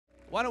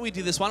Why don't we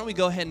do this? Why don't we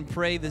go ahead and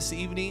pray this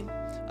evening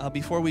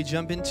before we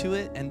jump into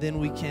it, and then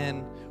we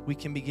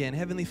can begin.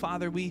 Heavenly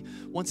Father, we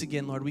once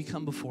again, Lord, we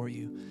come before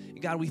you.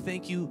 And God, we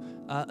thank you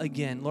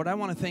again. Lord, I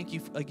want to thank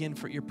you again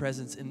for your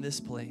presence in this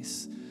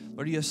place.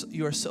 Lord,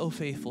 you are so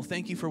faithful.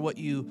 Thank you for what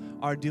you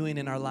are doing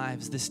in our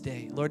lives this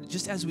day. Lord,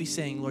 just as we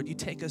sang, Lord, you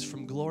take us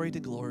from glory to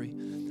glory.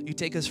 You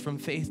take us from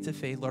faith to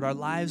faith. Lord, our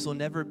lives will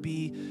never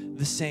be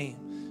the same.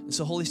 And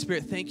so, Holy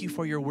Spirit, thank you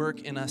for your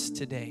work in us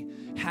today.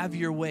 Have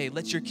your way.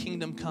 Let your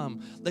kingdom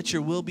come. Let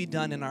your will be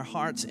done in our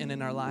hearts and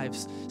in our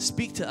lives.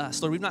 Speak to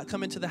us. Lord, we've not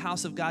come into the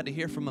house of God to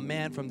hear from a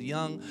man, from the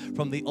young,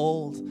 from the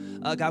old.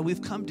 God,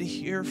 we've come to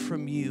hear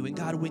from you. And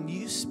God, when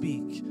you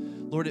speak,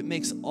 Lord, it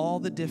makes all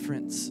the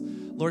difference.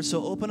 Lord,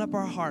 so open up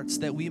our hearts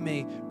that we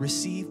may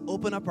receive.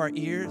 Open up our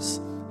ears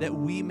that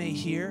we may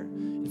hear.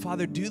 And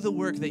Father, do the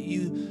work that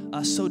you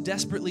so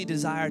desperately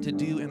desire to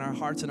do in our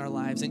hearts and our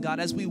lives. And God,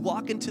 as we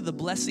walk into the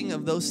blessing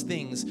of those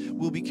things,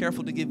 we'll be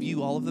careful to give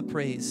you all of the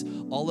praise,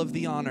 all of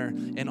the honor,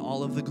 and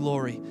all of the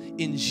glory.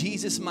 In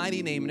Jesus'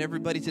 mighty name. And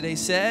everybody today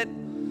said,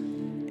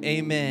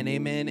 amen,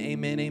 amen,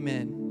 amen,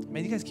 amen.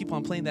 Man, you guys keep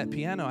on playing that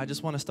piano. I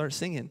just want to start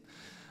singing.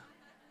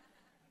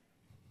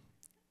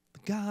 The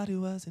God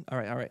who was in. All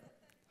right.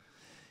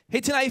 Hey,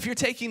 tonight, if you're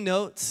taking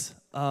notes,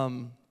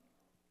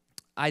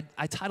 I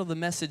titled the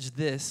message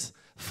this,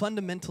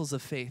 Fundamentals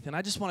of Faith. And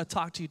I just want to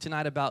talk to you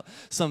tonight about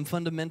some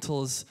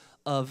fundamentals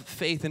of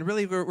faith. And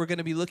really, we're going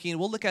to be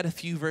we'll look at a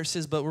few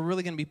verses, but we're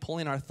really going to be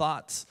pulling our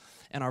thoughts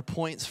and our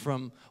points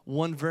from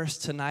one verse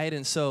tonight.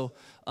 And so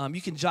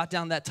you can jot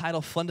down that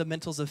title,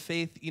 Fundamentals of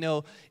Faith. You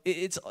know,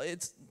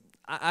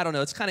 I don't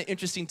know, it's kind of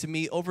interesting to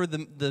me. Over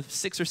the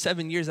 6 or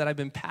 7 years that I've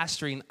been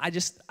pastoring,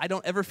 I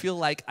don't ever feel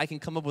like I can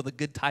come up with a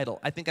good title.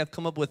 I think I've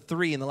come up with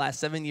 3 in the last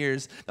 7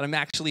 years that I'm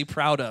actually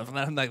proud of. And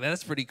I'm like,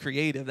 that's pretty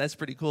creative. That's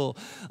pretty cool.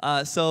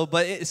 So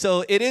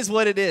it is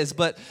what it is.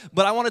 But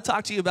I want to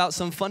talk to you about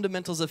some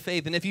fundamentals of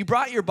faith. And if you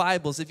brought your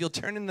Bibles, if you'll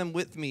turn in them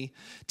with me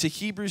to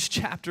Hebrews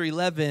chapter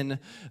 11,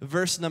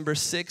 verse number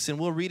 6, and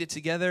we'll read it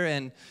together.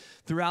 And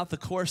throughout the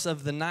course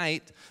of the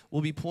night,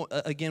 we'll be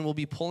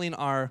pulling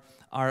our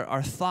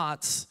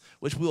thoughts,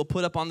 which we will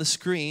put up on the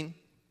screen,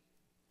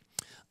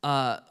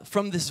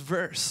 from this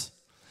verse.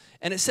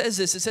 And it says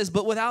this, it says,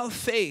 "But without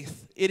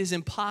faith, it is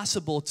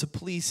impossible to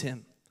please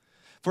him.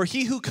 For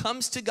he who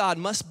comes to God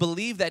must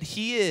believe that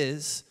he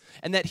is,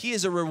 and that he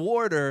is a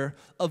rewarder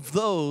of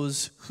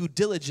those who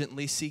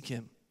diligently seek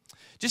him."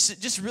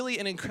 Just really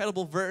an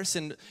incredible verse,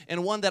 and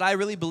one that I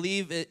really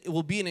believe it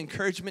will be an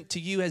encouragement to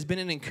you, has been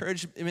an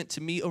encouragement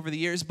to me over the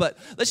years. But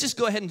let's just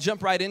go ahead and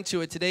jump right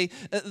into it today.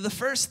 The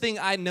first thing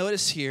I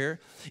notice here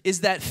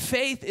is that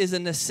faith is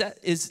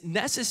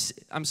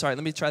necessary. I'm sorry,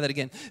 let me try that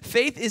again.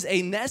 Faith is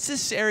a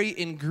necessary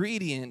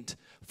ingredient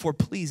for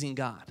pleasing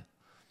God.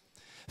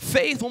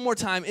 Faith, one more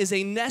time, is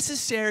a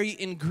necessary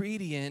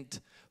ingredient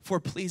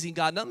for pleasing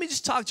God. Now, let me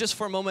just talk just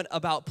for a moment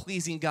about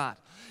pleasing God.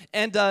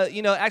 And,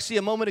 actually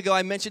a moment ago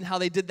I mentioned how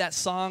they did that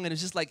song, and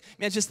it's just like,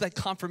 man, just that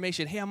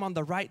confirmation. Hey, I'm on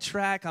the right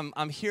track.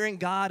 I'm hearing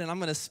God, and I'm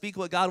going to speak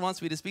what God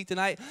wants me to speak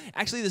tonight.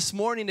 Actually, this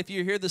morning, if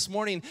you're here this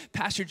morning,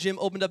 Pastor Jim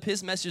opened up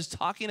his message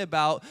talking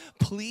about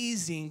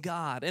pleasing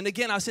God. And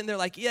again, I was sitting there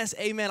like, yes,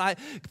 amen. I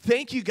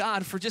thank you,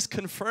 God, for just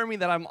confirming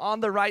that I'm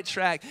on the right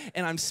track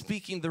and I'm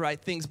speaking the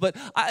right things.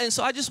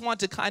 So I just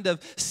want to kind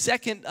of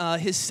second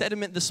his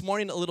sentiment this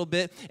morning a little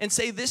bit and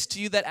say this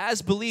to you, that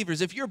as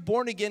believers, if you're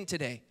born again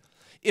today,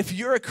 if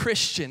you're a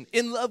Christian,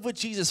 in love with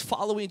Jesus,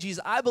 following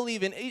Jesus, I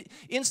believe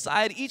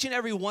inside each and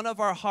every one of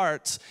our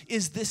hearts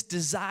is this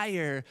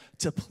desire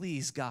to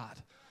please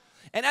God.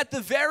 And at the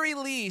very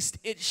least,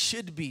 it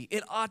should be.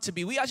 It ought to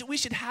be. We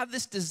should have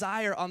this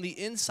desire on the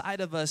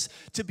inside of us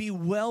to be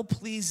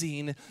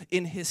well-pleasing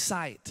in his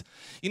sight.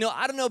 You know,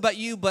 I don't know about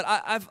you, but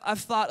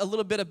I've thought a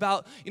little bit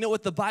about,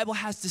 what the Bible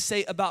has to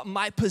say about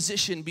my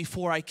position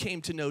before I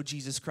came to know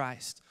Jesus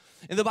Christ.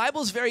 And the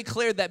Bible is very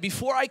clear that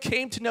before I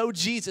came to know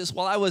Jesus,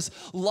 while I was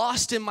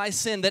lost in my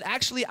sin, that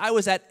actually I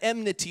was at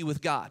enmity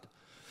with God.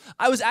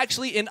 I was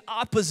actually in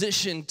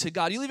opposition to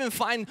God. You'll even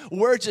find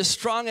words as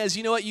strong as,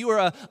 you know what, you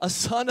were a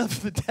son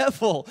of the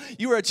devil.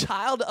 You were a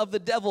child of the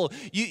devil.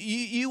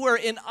 You were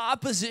in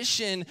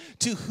opposition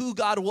to who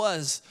God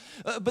was.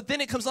 But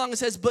then it comes along and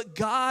says, but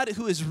God,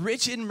 who is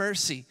rich in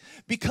mercy,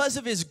 because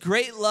of his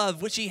great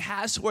love, which he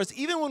has towards us,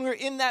 even when we're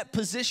in that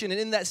position and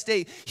in that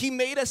state, he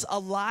made us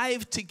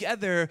alive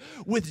together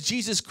with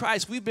Jesus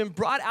Christ. We've been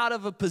brought out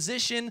of a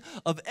position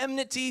of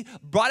enmity,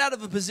 brought out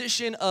of a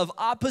position of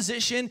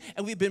opposition,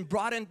 and we've been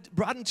brought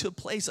into a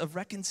place of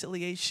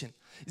reconciliation.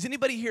 Is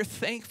anybody here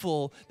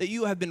thankful that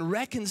you have been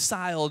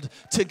reconciled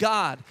to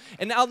God?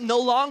 And now no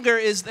longer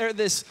is there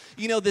this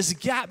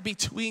gap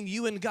between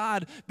you and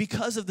God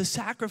because of the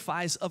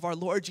sacrifice of our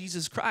Lord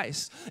Jesus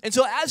Christ. And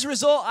so as a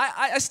result,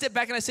 I step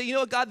back and I say, you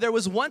know what, God, there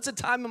was once a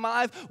time in my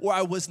life where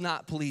I was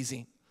not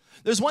pleasing.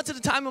 There's once at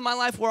a time in my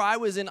life where I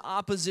was in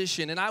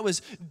opposition and I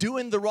was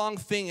doing the wrong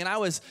thing and I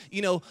was,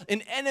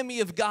 an enemy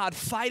of God,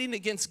 fighting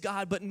against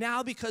God. But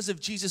now because of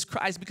Jesus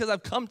Christ, because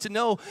I've come to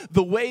know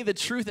the way, the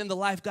truth, and the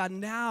life, God,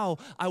 now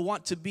I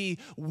want to be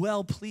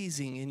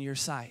well-pleasing in your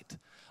sight.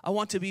 I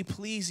want to be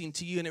pleasing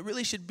to you. And it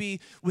really should be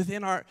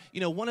within our,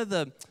 one of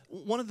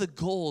the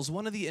goals,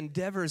 one of the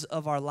endeavors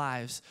of our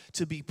lives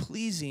to be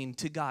pleasing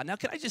to God. Now,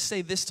 can I just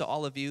say this to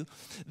all of you,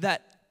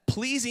 that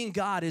pleasing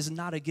God is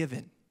not a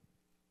given.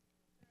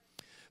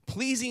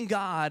 Pleasing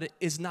God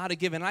is not a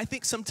given. I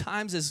think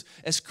sometimes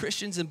as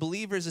Christians and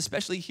believers,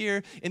 especially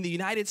here in the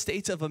United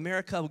States of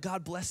America,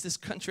 God bless this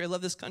country, I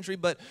love this country,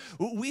 but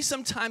we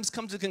sometimes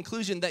come to the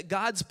conclusion that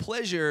God's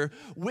pleasure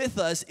with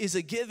us is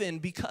a given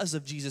because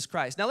of Jesus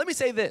Christ. Now let me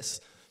say this,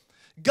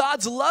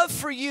 God's love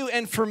for you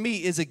and for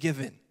me is a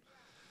given.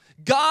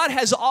 God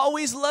has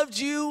always loved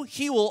you.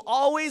 He will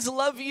always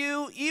love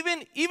you.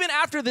 Even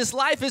after this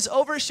life is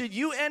over, should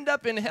you end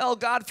up in hell,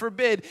 God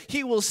forbid,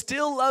 He will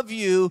still love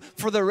you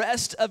for the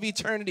rest of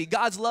eternity.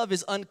 God's love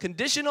is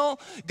unconditional.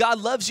 God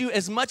loves you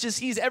as much as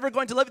He's ever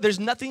going to love you. There's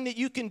nothing that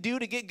you can do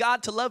to get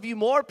God to love you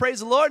more, praise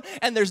the Lord,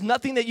 and there's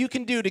nothing that you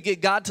can do to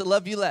get God to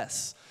love you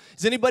less.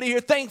 Is anybody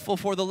here thankful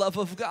for the love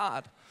of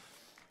God?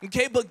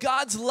 Okay, but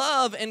God's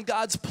love and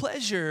God's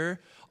pleasure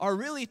are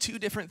really two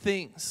different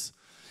things.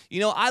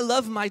 I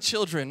love my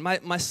children.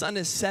 My son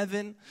is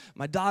 7,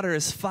 my daughter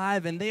is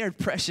 5, and they are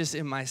precious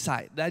in my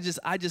sight.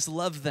 I just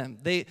love them.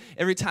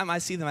 Every time I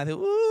see them, I think,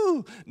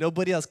 ooh,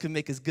 nobody else can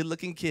make as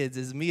good-looking kids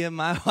as me and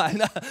my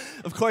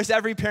wife. Of course,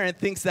 every parent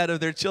thinks that of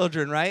their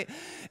children, right?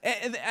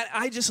 And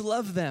I just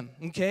love them,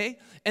 okay?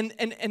 And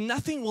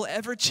nothing will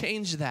ever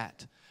change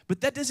that.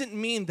 But that doesn't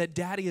mean that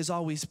Daddy is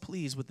always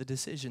pleased with the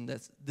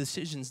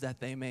decisions that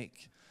they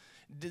make.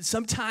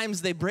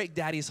 Sometimes they break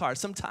Daddy's heart.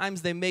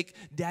 Sometimes they make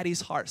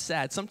Daddy's heart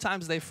sad.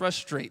 Sometimes they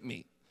frustrate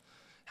me.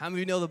 How many of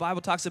you know the Bible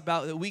talks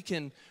about that we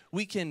can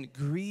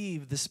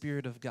grieve the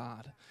Spirit of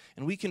God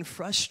and we can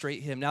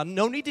frustrate Him. Now,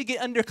 no need to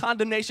get under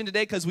condemnation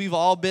today because we've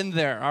all been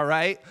there, all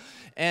right?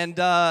 And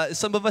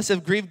some of us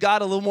have grieved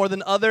God a little more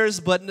than others,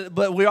 but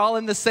we're all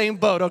in the same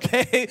boat,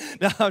 okay?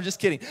 No, I'm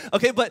just kidding.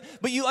 Okay, but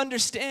you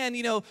understand,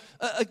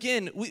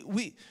 again,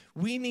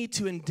 we need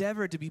to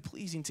endeavor to be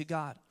pleasing to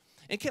God.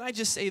 And can I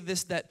just say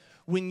this, that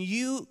when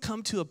you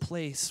come to a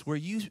place where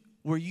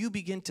you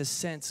begin to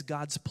sense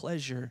God's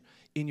pleasure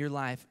in your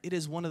life, it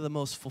is one of the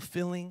most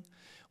fulfilling,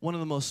 one of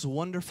the most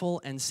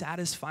wonderful and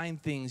satisfying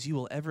things you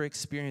will ever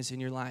experience in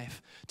your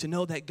life, to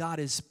know that God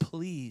is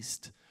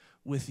pleased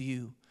with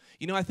you.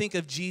 I think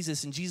of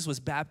Jesus, and Jesus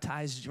was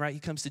baptized, right? He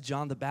comes to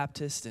John the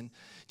Baptist, and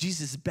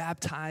Jesus is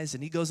baptized,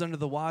 and He goes under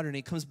the water, and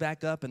He comes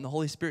back up, and the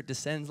Holy Spirit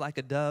descends like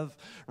a dove,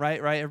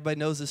 right? Everybody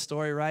knows the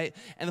story, right?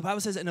 And the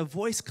Bible says, and a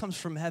voice comes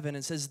from heaven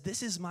and says,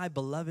 "This is my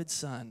beloved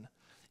Son,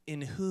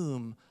 in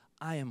whom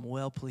I am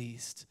well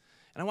pleased."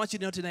 And I want you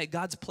to know tonight,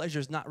 God's pleasure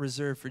is not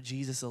reserved for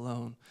Jesus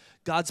alone.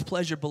 God's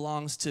pleasure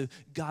belongs to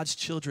God's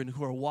children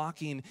who are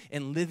walking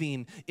and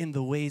living in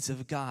the ways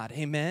of God.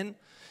 Amen?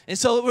 And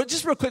so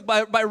just real quick,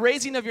 by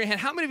raising of your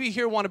hand, how many of you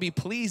here want to be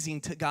pleasing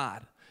to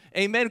God?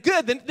 Amen.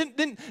 Good.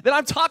 Then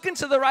I'm talking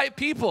to the right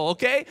people,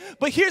 okay?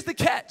 But here's the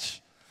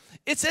catch.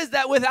 It says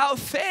that without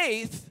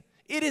faith,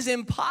 it is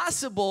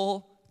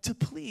impossible to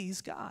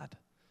please God.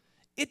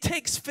 It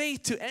takes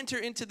faith to enter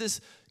into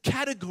this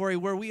category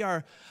where we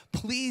are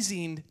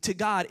pleasing to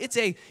God. It's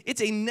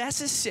a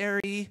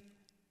necessary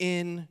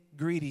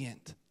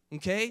ingredient.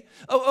 Okay?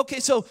 Oh,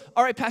 okay, so,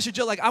 all right, Pastor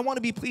Joe, I want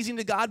to be pleasing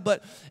to God,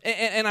 but,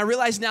 and I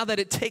realize now that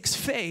it takes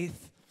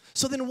faith.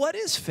 So then what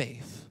is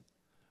faith?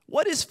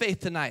 What is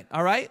faith tonight,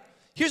 all right?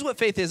 Here's what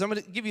faith is. I'm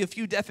going to give you a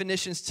few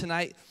definitions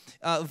tonight.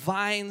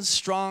 Vines,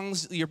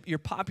 Strong's, your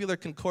popular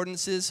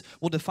concordances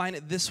will define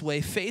it this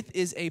way. Faith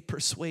is a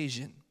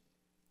persuasion.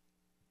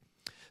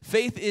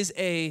 Faith is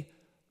a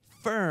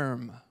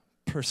firm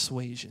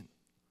persuasion.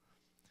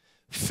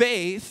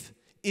 Faith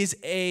is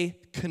a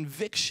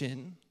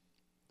conviction.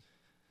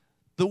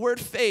 The word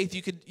faith,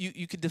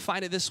 you could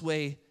define it this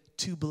way,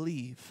 to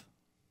believe.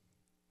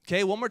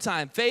 Okay, one more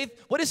time.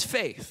 Faith, what is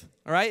faith?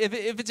 All right,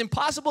 if it's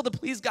impossible to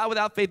please God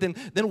without faith,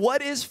 then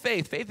what is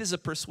faith? Faith is a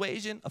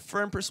persuasion, a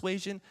firm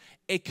persuasion,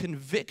 a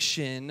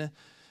conviction.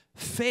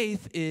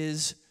 Faith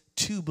is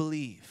to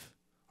believe.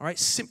 All right,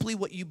 simply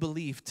what you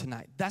believe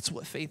tonight. That's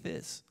what faith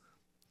is.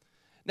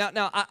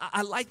 Now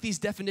I like these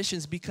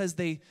definitions because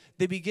they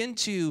begin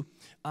to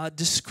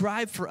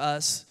describe for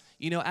us,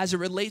 as it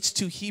relates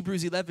to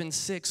Hebrews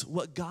 11:6,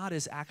 what God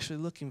is actually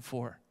looking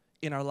for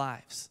in our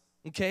lives,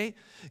 okay?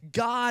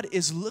 God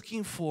is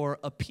looking for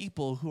a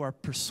people who are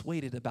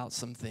persuaded about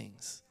some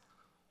things.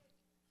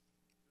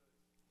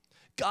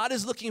 God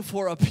is looking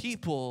for a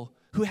people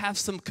who have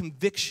some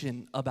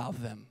conviction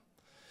about them.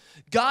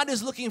 God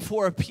is looking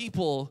for a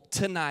people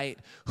tonight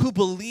who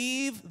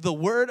believe the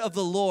word of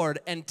the Lord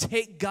and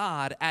take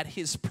God at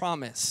His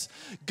promise.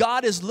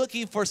 God is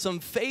looking for some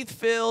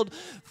faith-filled,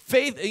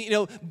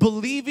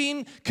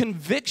 believing,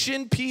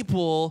 conviction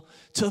people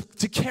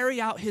to carry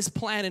out His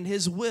plan and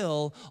His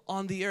will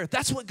on the earth.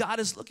 That's what God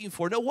is looking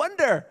for. No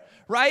wonder,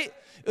 right?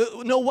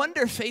 No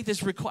wonder faith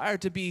is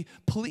required to be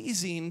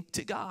pleasing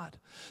to God.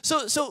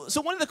 So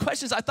one of the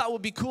questions I thought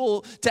would be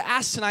cool to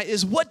ask tonight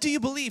is, what do you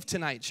believe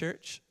tonight,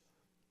 church?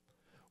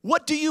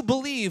 What do you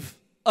believe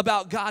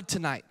about God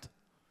tonight?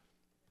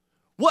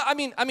 What I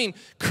mean,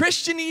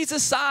 Christianese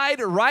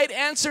aside, right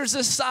answers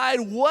aside,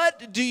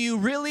 what do you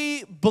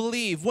really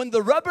believe? When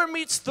the rubber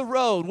meets the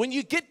road, when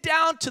you get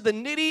down to the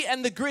nitty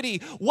and the gritty,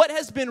 what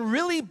has been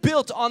really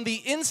built on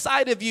the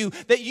inside of you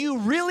that you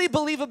really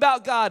believe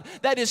about God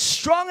that is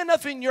strong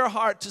enough in your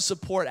heart to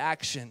support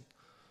action?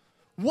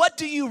 What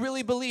do you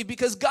really believe?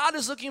 Because God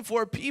is looking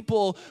for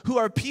people who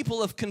are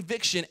people of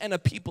conviction and a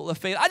people of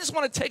faith. I just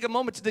want to take a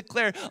moment to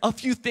declare a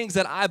few things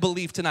that I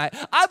believe tonight.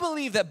 I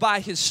believe that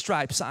by his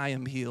stripes I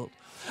am healed.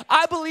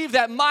 I believe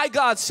that my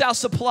God shall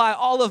supply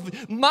all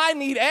of my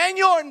need and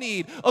your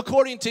need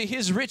according to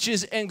his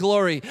riches and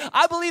glory.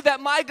 I believe that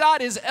my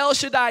God is El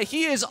Shaddai.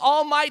 He is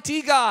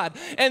Almighty God,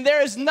 and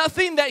there is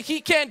nothing that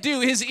he can't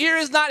do. His ear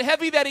is not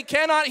heavy that he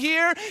cannot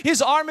hear.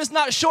 His arm is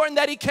not shortened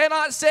that he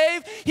cannot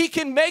save. He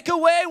can make a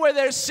way where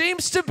there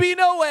seems to be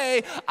no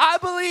way. I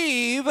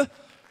believe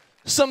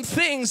some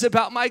things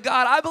about my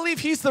God. I believe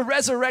he's the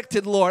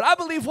resurrected Lord. I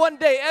believe one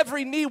day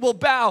every knee will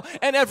bow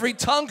and every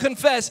tongue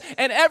confess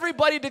and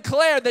everybody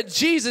declare that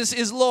Jesus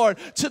is Lord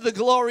to the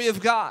glory of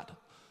God.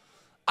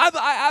 I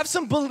have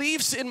some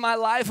beliefs in my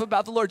life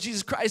about the Lord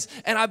Jesus Christ,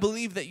 and I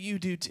believe that you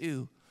do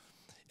too.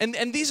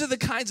 And these are the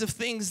kinds of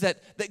things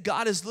that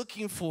God is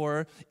looking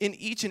for in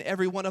each and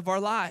every one of our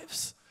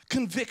lives.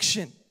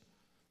 Conviction,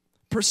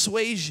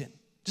 persuasion.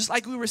 Just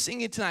like we were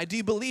singing tonight, do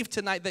you believe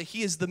tonight that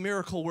he is the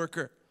miracle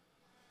worker?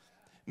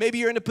 Maybe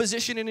you're in a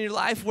position in your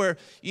life where,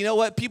 you know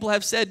what, people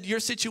have said your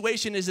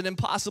situation is an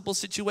impossible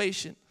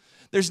situation.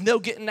 There's no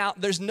getting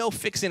out. There's no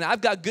fixing it.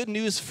 I've got good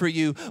news for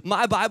you.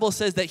 My Bible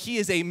says that he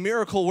is a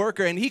miracle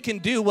worker and he can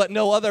do what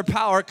no other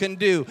power can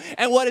do.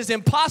 And what is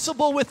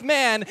impossible with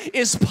man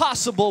is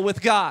possible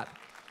with God.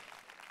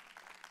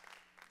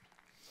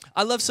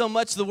 I love so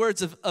much the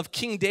words of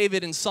King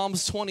David in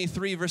Psalms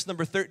 23, verse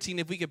number 13,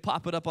 if we could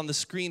pop it up on the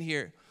screen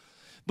here.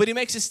 But he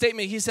makes a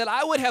statement. He said,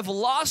 I would have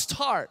lost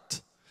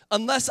heart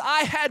unless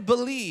I had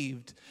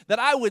believed that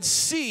I would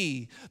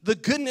see the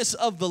goodness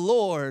of the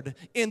Lord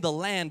in the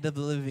land of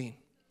the living.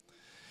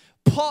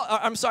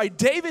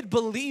 David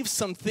believed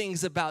some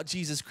things about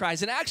Jesus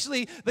Christ. And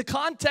actually, the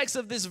context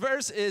of this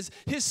verse is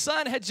his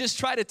son had just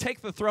tried to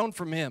take the throne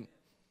from him.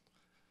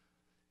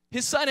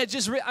 His son had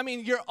just,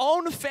 your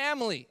own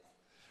family,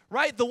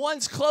 right? The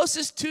ones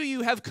closest to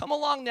you have come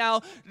along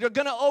now. They're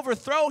going to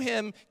overthrow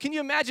him. Can you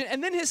imagine?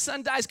 And then his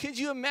son dies. Could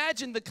you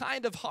imagine the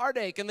kind of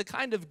heartache and the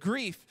kind of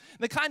grief,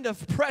 the kind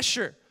of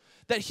pressure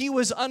that he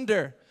was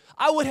under?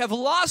 I would have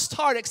lost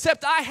heart,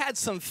 except I had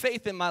some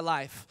faith in my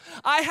life.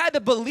 I had a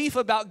belief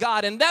about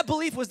God, and that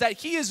belief was that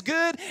he is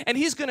good, and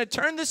he's going to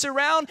turn this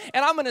around,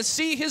 and I'm going to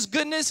see his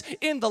goodness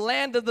in the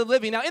land of the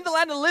living. Now, in the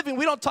land of the living,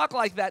 we don't talk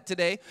like that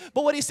today,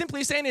 but what he's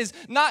simply saying is,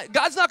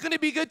 God's not going to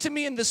be good to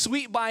me in the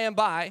sweet by and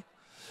by.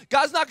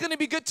 God's not going to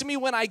be good to me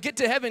when I get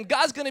to heaven.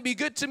 God's going to be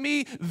good to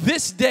me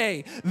this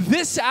day,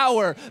 this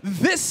hour,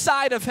 this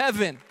side of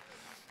heaven.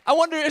 I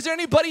wonder, is there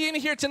anybody in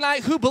here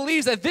tonight who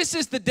believes that this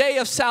is the day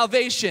of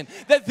salvation,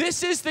 that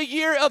this is the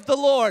year of the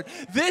Lord?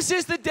 This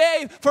is the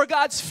day for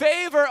God's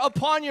favor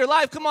upon your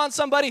life. Come on,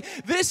 somebody.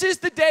 This is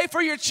the day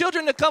for your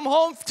children to come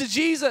home to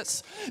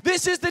Jesus.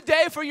 This is the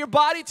day for your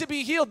body to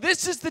be healed.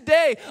 This is the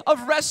day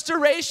of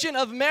restoration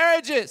of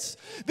marriages.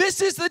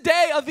 This is the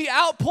day of the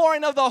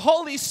outpouring of the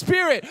Holy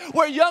Spirit,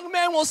 where young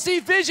men will see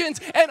visions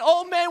and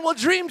old men will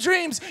dream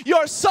dreams.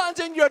 Your sons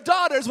and your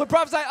daughters will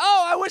prophesy.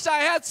 Oh, I wish I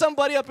had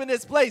somebody up in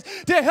this place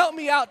to help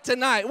me out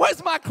tonight.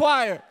 Where's my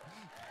choir?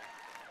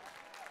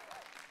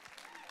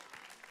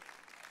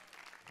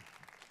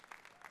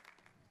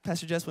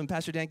 Pastor Jess, when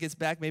Pastor Dan gets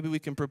back, maybe we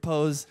can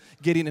propose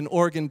getting an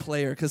organ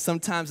player, because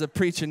sometimes a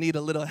preacher need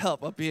a little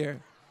help up here.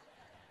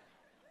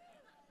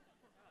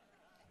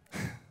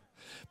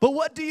 But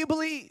what do you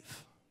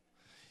believe?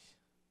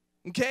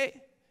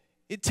 Okay?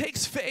 It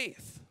takes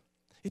faith.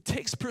 It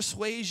takes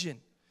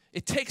persuasion.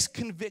 It takes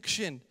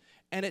conviction.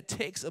 And it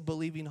takes a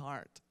believing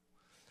heart.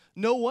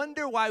 No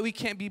wonder why we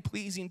can't be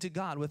pleasing to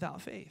God without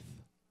faith.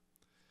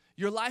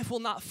 Your life will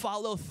not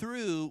follow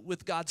through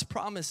with God's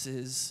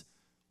promises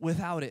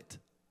without it.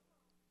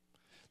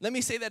 Let me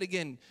say that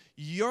again.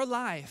 Your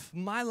life,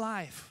 my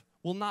life,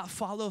 will not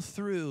follow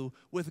through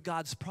with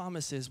God's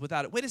promises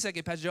without it. Wait a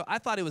second, Pastor Joe. I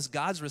thought it was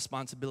God's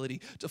responsibility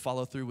to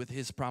follow through with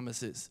his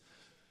promises.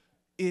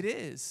 It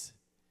is.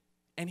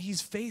 And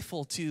he's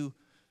faithful to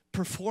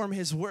perform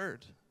his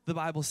word, the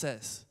Bible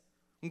says.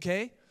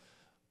 Okay?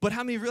 But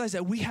how many realize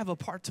that we have a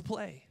part to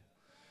play?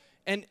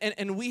 And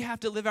we have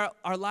to live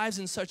our lives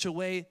in such a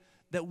way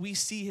that we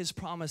see his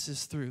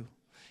promises through.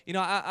 You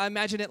know, I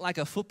imagine it like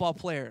a football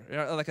player,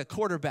 or like a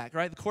quarterback,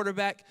 right? The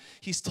quarterback,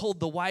 he's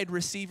told the wide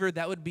receiver,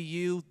 that would be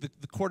you.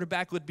 The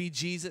quarterback would be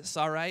Jesus,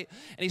 all right?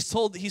 And he's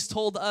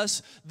told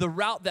us the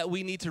route that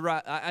we need to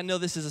run. I know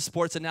this is a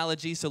sports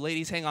analogy, so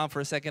ladies, hang on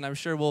for a second. I'm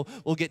sure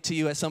we'll get to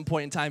you at some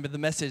point in time in the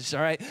message,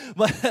 all right?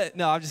 But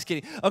no, I'm just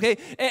kidding. Okay,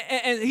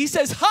 and he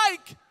says,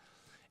 hike.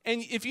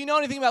 And if you know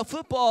anything about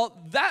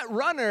football, that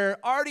runner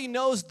already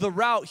knows the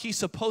route he's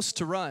supposed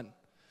to run.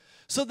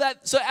 So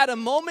at a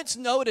moment's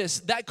notice,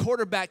 that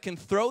quarterback can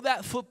throw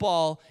that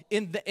football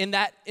in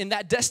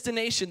that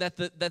destination that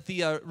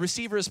the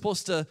receiver is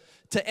supposed to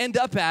to end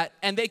up at,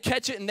 and they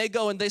catch it and they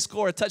go and they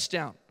score a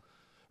touchdown,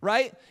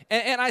 right?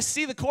 And I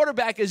see the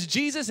quarterback as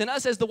Jesus and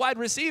us as the wide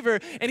receiver,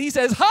 and he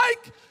says,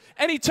 hike,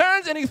 and he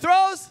turns and he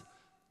throws.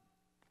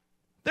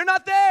 They're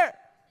not there.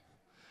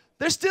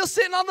 They're still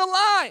sitting on the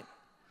line.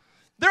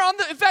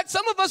 In fact,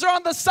 some of us are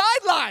on the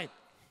sideline.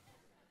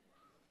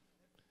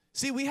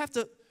 See, we have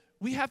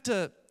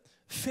to,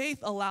 faith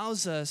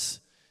allows us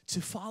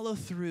to follow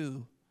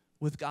through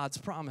with God's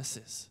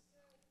promises.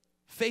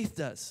 Faith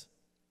does,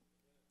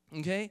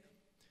 okay?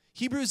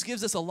 Hebrews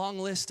gives us a long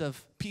list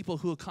of people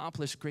who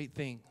accomplish great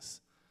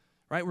things,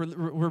 right? We're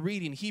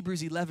reading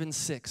Hebrews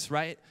 11:6,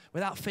 right?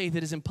 Without faith,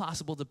 it is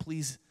impossible to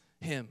please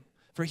him.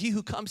 For he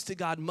who comes to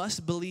God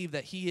must believe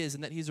that he is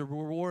and that he's a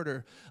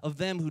rewarder of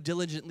them who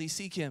diligently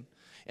seek him.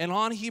 And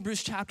on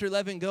Hebrews chapter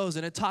 11 goes,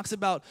 and it talks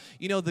about,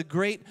 the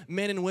great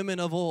men and women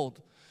of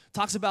old.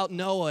 Talks about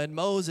Noah and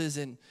Moses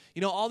and,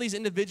 all these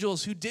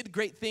individuals who did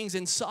great things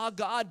and saw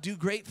God do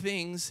great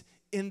things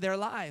in their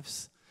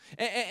lives.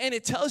 And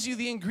it tells you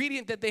the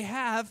ingredient that they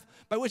have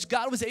by which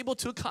God was able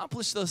to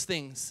accomplish those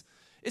things.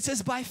 It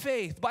says by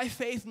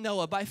faith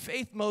Noah, by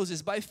faith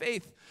Moses, by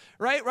faith,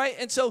 right?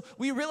 And so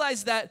we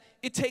realize that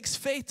it takes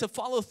faith to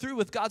follow through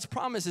with God's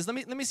promises. Let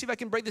me see if I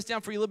can break this down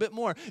for you a little bit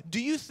more.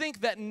 Do you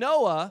think that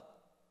Noah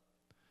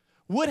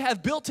would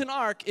have built an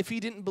ark if he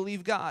didn't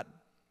believe God?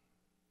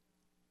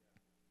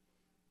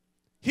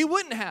 He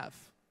wouldn't have.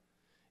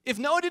 If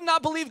Noah did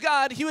not believe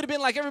God, he would have been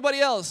like everybody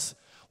else.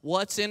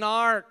 What's an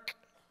ark?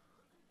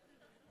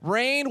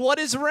 Rain, what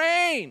is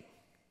rain?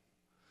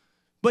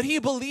 But he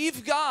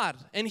believed God,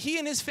 and he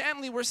and his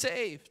family were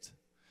saved.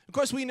 Of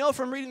course, we know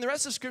from reading the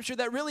rest of Scripture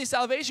that really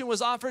salvation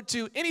was offered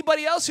to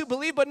anybody else who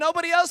believed, but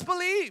nobody else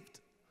believed.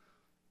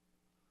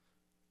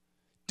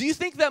 Do you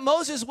think that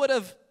Moses would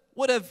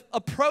have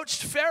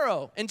approached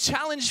Pharaoh and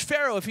challenged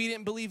Pharaoh if he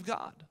didn't believe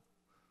God?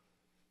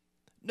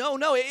 No,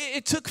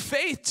 it took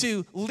faith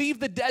to leave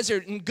the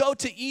desert and go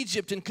to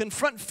Egypt and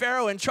confront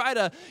Pharaoh and try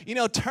to,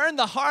 turn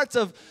the hearts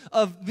of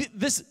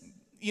this,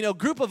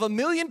 group of 1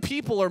 million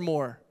people or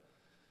more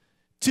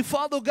to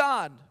follow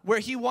God where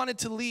he wanted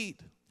to lead.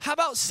 How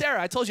about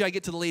Sarah? I told you I'd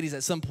get to the ladies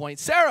at some point.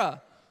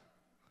 Sarah,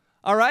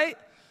 all right?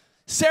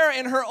 Sarah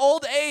in her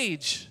old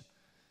age,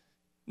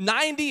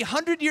 90,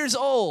 100 years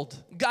old,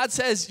 God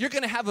says, you're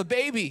going to have a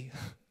baby.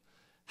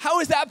 How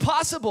is that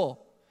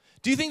possible?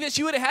 Do you think that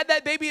she would have had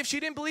that baby if she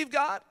didn't believe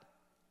God?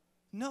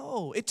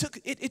 No, it took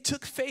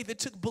faith. It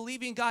took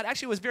believing God.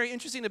 Actually, what's very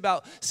interesting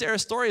about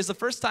Sarah's story is the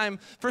first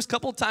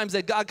couple of times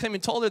that God came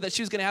and told her that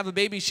she was going to have a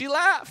baby, she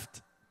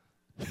laughed.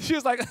 She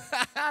was like,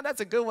 that's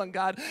a good one,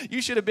 God.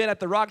 You should have been at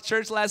the Rock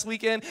Church last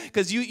weekend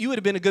because you would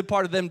have been a good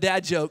part of them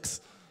dad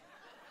jokes.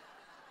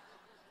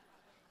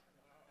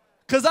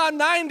 Because I'm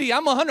 90,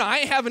 I'm 100, I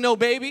ain't having no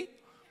baby.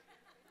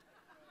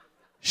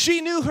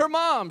 She knew her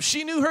mom.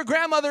 She knew her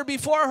grandmother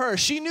before her.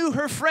 She knew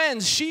her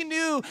friends. She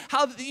knew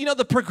how,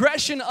 the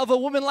progression of a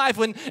woman's life.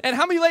 And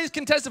how many ladies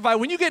can testify?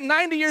 When you get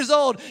 90 years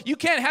old, you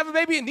can't have a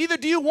baby, and neither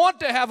do you want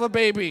to have a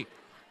baby.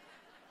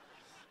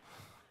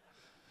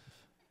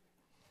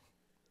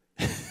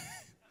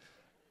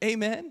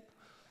 Amen.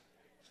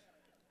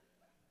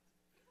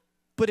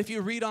 But if you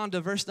read on to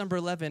verse number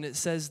 11, it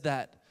says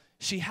that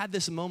she had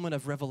this moment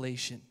of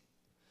revelation.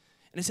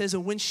 And it says,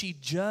 and when she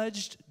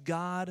judged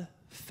God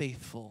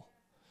faithful,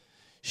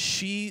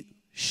 she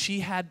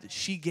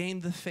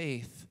gained the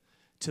faith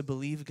to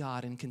believe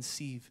God and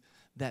conceive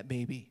that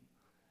baby,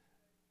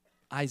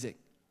 Isaac,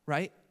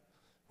 right?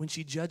 When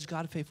she judged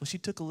God faithful, she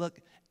took a look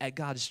at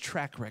God's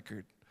track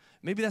record.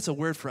 Maybe that's a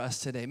word for us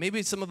today.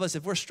 Maybe some of us,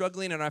 if we're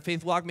struggling in our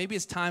faith walk, maybe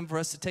it's time for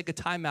us to take a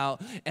time out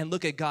and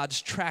look at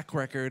God's track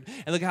record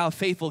and look at how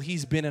faithful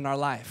he's been in our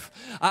life.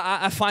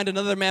 I find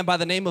another man by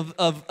the name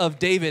of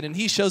David, and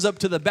he shows up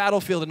to the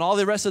battlefield, and all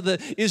the rest of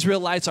the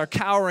Israelites are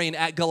cowering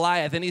at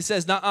Goliath. And he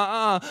says,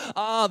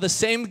 the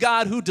same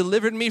God who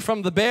delivered me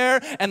from the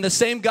bear and the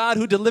same God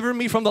who delivered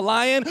me from the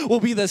lion will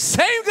be the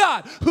same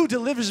God who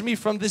delivers me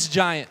from this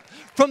giant,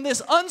 from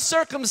this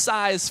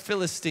uncircumcised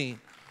Philistine.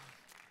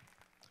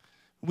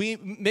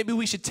 Maybe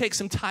we should take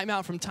some time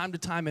out from time to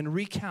time and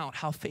recount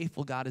how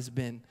faithful God has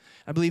been.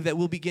 I believe that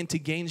we'll begin to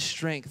gain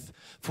strength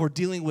for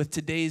dealing with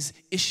today's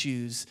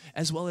issues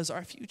as well as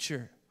our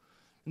future.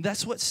 And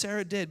that's what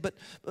Sarah did. But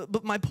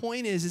my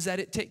point is that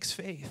it takes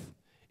faith.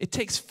 It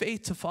takes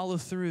faith to follow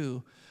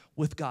through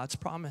with God's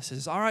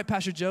promises. All right,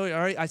 Pastor Joey, all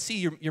right, I see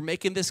you're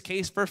making this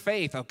case for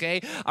faith, okay?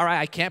 All right,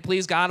 I can't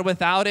please God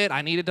without it.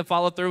 I needed to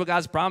follow through with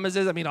God's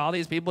promises. I mean, all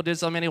these people did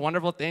so many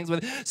wonderful things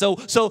with it.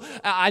 So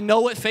I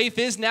know what faith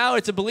is now.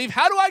 It's a belief.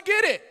 How do I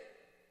get it?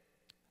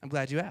 I'm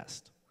glad you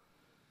asked.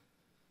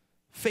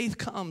 Faith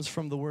comes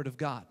from the Word of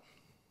God.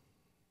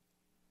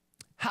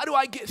 How do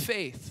I get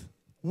faith?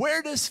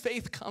 Where does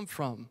faith come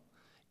from?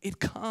 It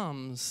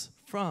comes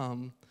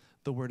from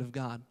the Word of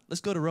God.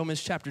 Let's go to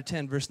Romans chapter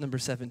 10, verse number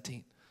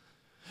 17.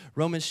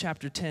 Romans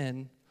chapter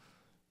 10,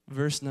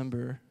 verse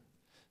number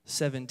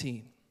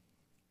 17.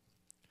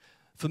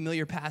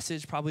 Familiar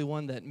passage, probably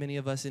one that many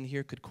of us in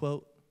here could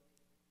quote.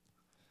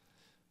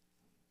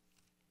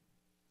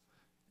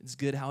 It's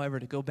good, however,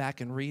 to go back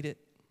and read it.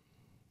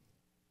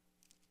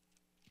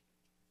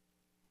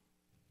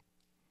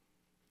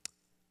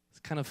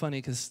 kind of funny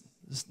because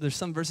there's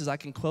some verses I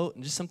can quote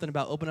and just something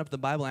about open up the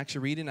Bible and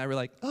actually reading. I were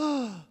like,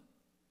 oh,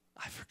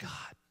 I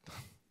forgot.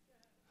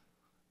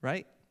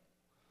 Right?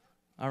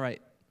 All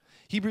right.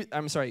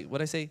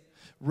 What'd I say?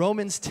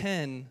 Romans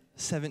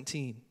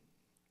 10:17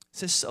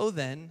 says, so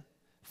then,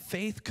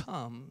 faith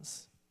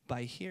comes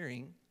by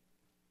hearing,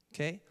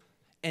 okay?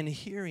 And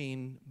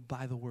hearing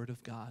by the word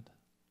of God.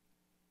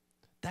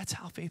 That's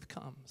how faith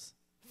comes.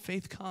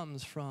 Faith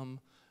comes from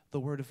the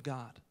word of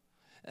God.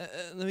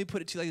 Let me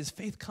put it to you like this.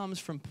 Faith comes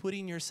from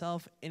putting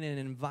yourself in an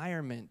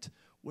environment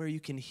where you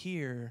can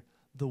hear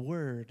the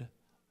word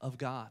of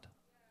God.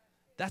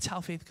 That's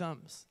how faith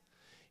comes.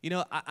 You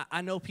know,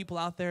 I know people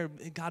out there,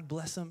 God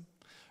bless them,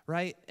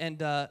 right? And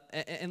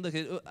look,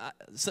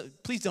 so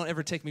please don't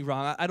ever take me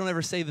wrong. I don't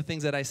ever say the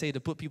things that I say to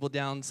put people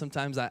down.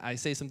 Sometimes I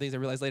say some things I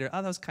realize later,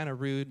 oh, that was kind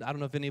of rude. I don't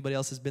know if anybody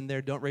else has been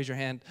there. Don't raise your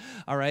hand,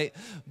 all right?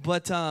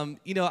 But,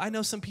 you know, I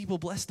know some people,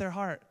 bless their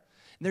heart.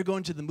 And they're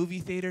going to the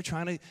movie theater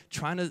trying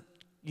to,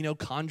 you know,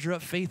 conjure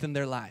up faith in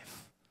their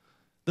life.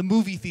 The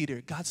movie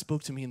theater, God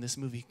spoke to me in this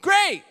movie.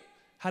 Great!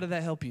 How did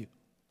that help you?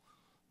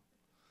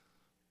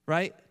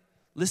 Right?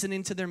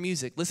 Listening to their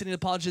music, listening to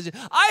politicians.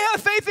 I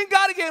have faith in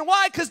God again.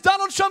 Why? Because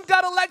Donald Trump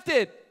got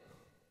elected.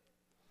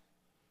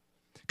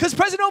 Because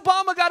President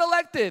Obama got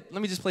elected.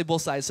 Let me just play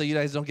both sides so you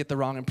guys don't get the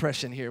wrong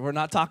impression here. We're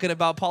not talking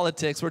about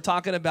politics. We're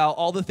talking about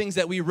all the things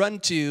that we run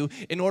to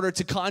in order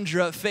to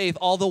conjure up faith.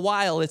 All the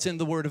while, it's in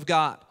the Word of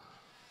God.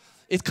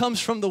 It comes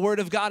from the Word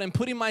of God and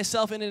putting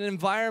myself in an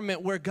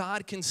environment where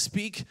God can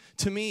speak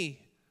to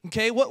me.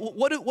 Okay,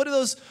 what do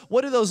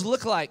those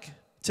look like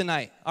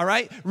tonight? All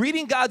right,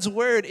 reading God's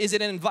Word is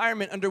an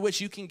environment under which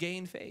you can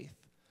gain faith.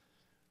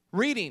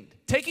 Reading,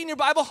 taking your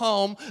Bible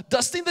home,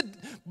 dusting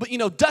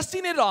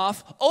it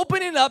off,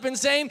 opening it up and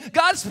saying,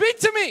 God, speak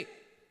to me,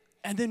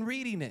 and then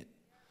reading it.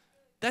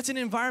 That's an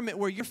environment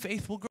where your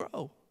faith will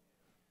grow.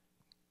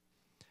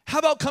 How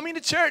about coming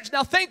to church?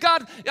 Now, thank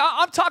God,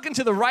 I'm talking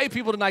to the right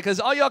people tonight because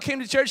all y'all came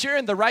to church here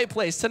in the right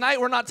place. Tonight,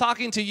 we're not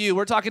talking to you.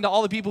 We're talking to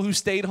all the people who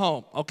stayed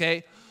home,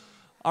 okay?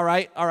 All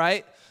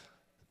right?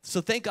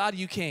 So thank God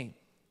you came.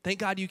 Thank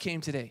God you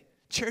came today.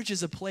 Church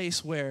is a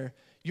place where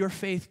your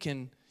faith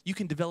you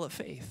can develop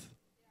faith.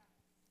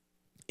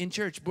 In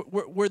church,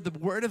 where the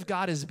word of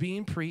God is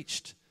being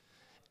preached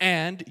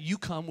and you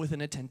come with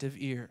an attentive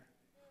ear,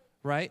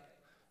 right?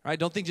 Right?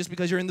 Don't think just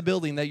because you're in the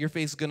building that your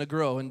faith is going to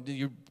grow and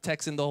you're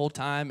texting the whole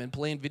time and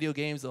playing video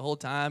games the whole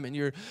time and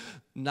you're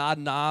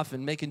nodding off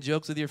and making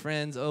jokes with your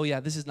friends. Oh,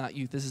 yeah, this is not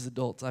youth. This is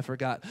adults. I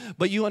forgot.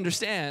 But you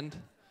understand,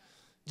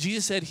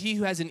 Jesus said, he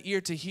who has an ear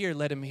to hear,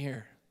 let him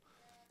hear.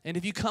 And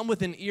if you come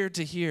with an ear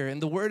to hear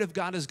and the word of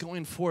God is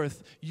going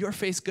forth, your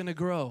faith's going to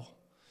grow.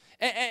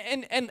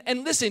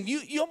 And listen,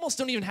 you almost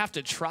don't even have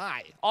to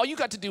try. All you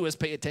got to do is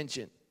pay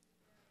attention.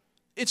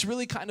 It's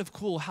really kind of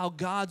cool how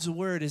God's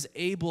word is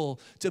able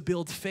to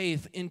build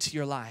faith into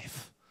your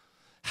life.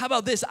 How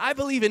about this? I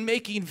believe in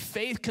making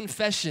faith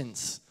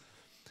confessions.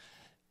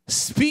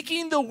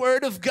 Speaking the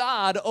word of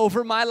God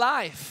over my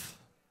life.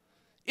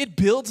 It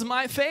builds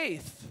my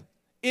faith.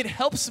 It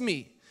helps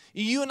me.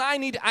 You and I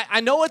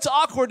know it's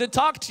awkward to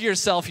talk to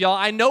yourself, y'all.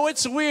 I know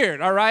it's weird,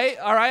 all right?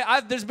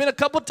 There's been a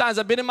couple times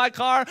I've been in my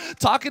car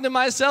talking to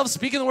myself,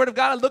 speaking the word of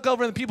God. I look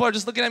over and the people are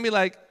just looking at me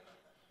like,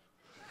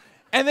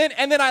 and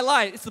then I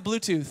lie. It's the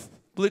Bluetooth.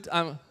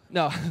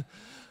 No,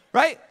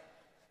 right?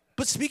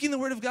 But speaking the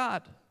word of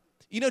God.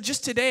 You know,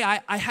 just today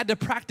I had to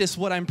practice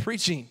what I'm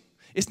preaching.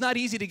 It's not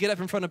easy to get up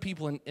in front of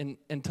people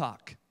and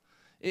talk.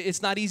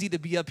 It's not easy to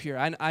be up here.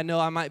 I know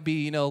I might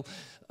be,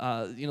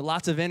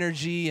 lots of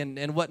energy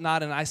and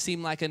whatnot, and I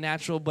seem like a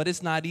natural, but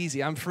it's not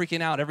easy. I'm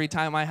freaking out every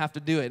time I have to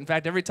do it. In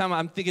fact, every time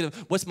I'm thinking of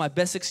what's my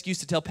best excuse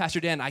to tell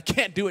Pastor Dan, I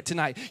can't do it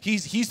tonight.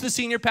 He's the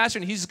senior pastor,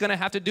 and he's going to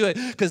have to do it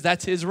because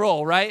that's his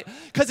role, right?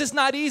 Because it's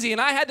not easy,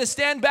 and I had to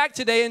stand back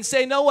today and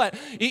say, you know what?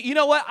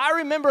 I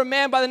remember a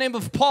man by the name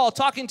of Paul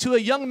talking to a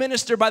young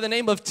minister by the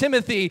name of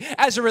Timothy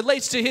as it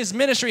relates to his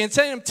ministry and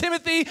saying to him,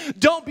 Timothy,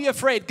 don't be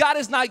afraid. God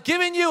has not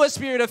given you a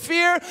spirit of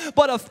fear,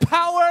 but of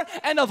power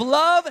and of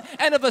love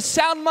and of a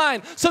sound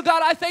mind. So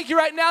God, I thank you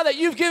right now that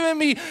you've given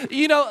me,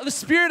 the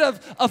spirit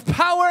of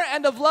power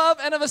and of love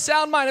and of a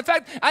sound mind. In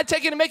fact, I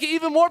take it and make it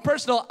even more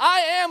personal. I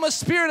am a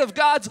spirit of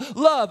God's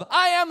love.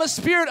 I am a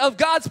spirit of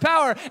God's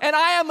power. And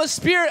I am a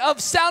spirit of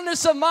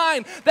soundness of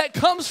mind that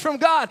comes from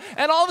God.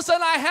 And all of a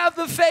sudden I have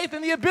the faith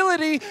and the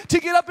ability to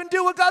get up and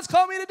do what God's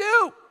called me to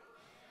do.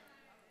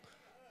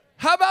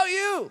 How about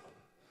you?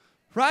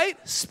 Right?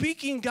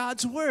 Speaking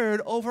God's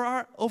word over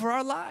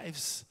our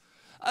lives.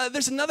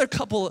 There's another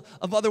couple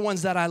of other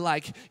ones that I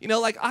like.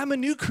 I'm a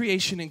new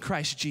creation in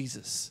Christ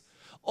Jesus.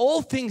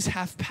 All things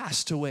have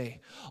passed away.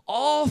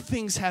 All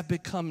things have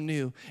become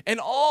new. And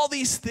all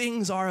these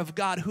things are of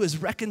God who has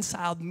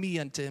reconciled me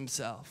unto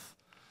himself.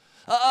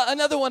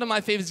 Another one of my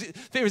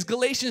favorites,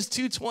 Galatians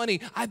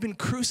 2:20. I've been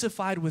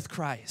crucified with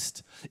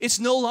Christ. It's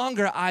no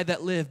longer I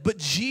that live, but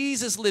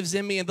Jesus lives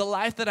in me. And the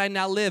life that I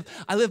now live,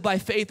 I live by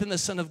faith in the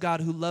Son of God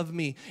who loved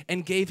me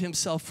and gave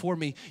himself for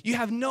me. You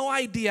have no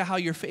idea how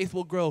your faith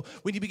will grow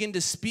when you begin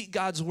to speak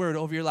God's word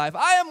over your life.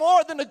 I am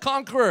more than a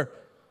conqueror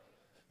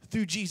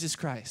through Jesus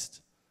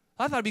Christ.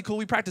 I thought it'd be cool.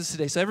 We practice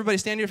today. So everybody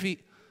stand to your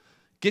feet.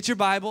 Get your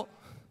Bible.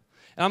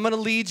 And I'm going to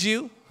lead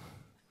you,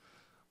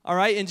 all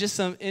right, in just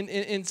some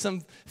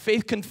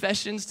faith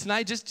confessions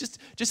tonight.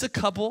 Just a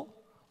couple,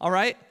 all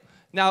right?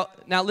 Now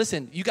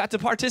listen, you got to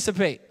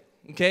participate,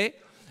 okay?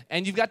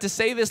 And you've got to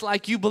say this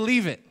like you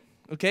believe it,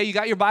 okay? You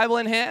got your Bible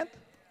in hand,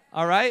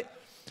 all right?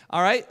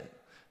 All right?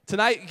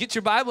 Tonight, get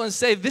your Bible and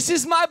say, this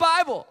is my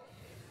Bible.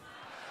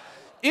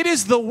 It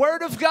is the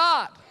Word of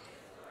God.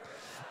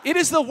 It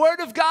is the Word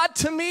of God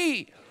to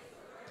me.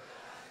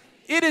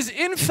 It is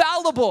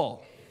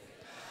infallible.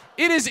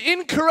 It is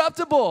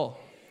incorruptible.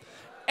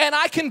 And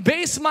I can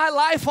base my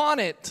life on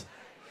it.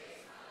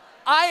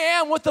 I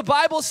am what the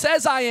Bible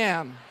says I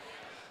am.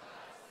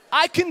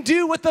 I can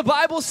do what the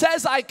Bible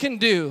says I can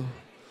do.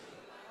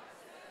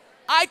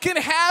 I can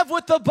have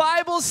what the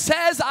Bible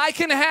says I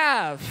can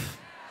have.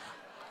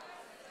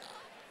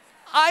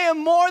 I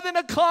am more than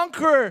a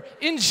conqueror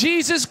in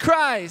Jesus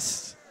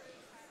Christ.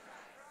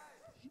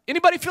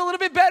 Anybody feel a little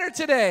bit better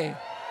today?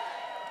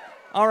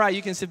 All right,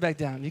 you can sit back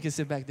down. You can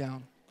sit back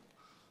down.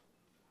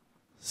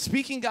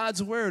 Speaking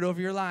God's word over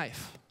your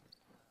life.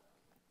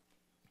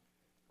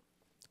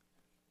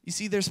 You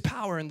see, there's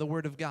power in the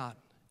word of God.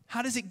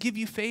 How does it give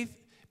you faith?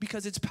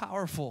 Because it's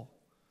powerful.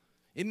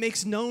 It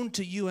makes known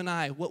to you and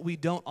I what we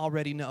don't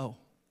already know.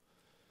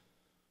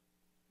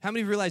 How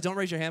many realize, don't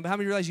raise your hand, but how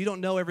many realize you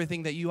don't know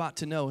everything that you ought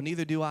to know?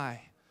 Neither do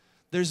I.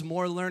 There's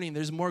more learning,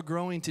 there's more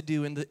growing to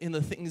do in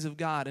the things of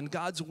God. And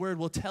God's word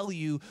will tell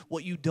you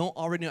what you don't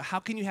already know. How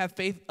can you have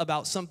faith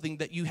about something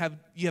that you have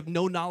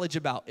no knowledge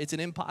about? It's an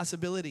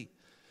impossibility.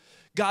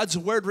 God's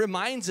word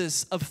reminds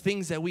us of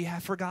things that we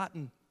have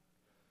forgotten.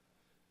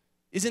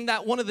 Isn't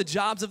that one of the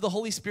jobs of the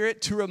Holy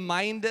Spirit, to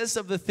remind us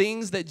of the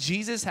things that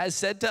Jesus has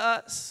said to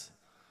us?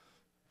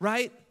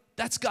 Right?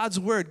 That's God's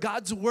word.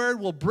 God's word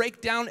will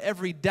break down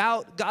every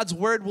doubt. God's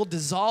word will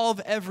dissolve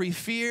every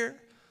fear.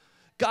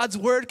 God's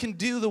word can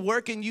do the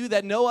work in you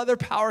that no other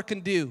power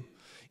can do.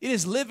 It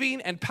is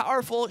living and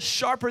powerful,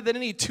 sharper than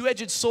any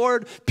two-edged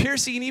sword,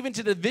 piercing even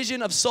to the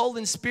division of soul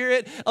and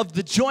spirit, of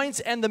the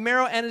joints and the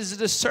marrow, and is a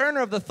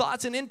discerner of the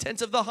thoughts and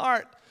intents of the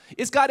heart.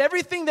 It's got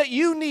everything that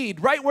you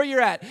need right where you're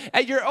at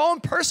your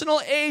own personal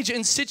age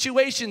and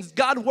situations.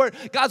 God's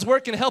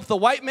word can help the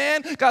white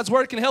man. God's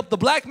word can help the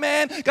black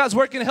man. God's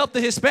word can help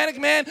the Hispanic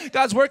man.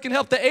 God's word can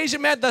help the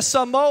Asian man, the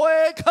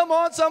Samoan. Come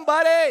on,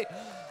 somebody.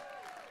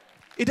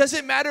 It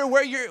doesn't matter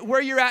where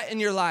you're at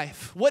in your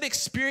life, what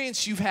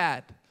experience you've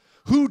had.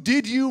 Who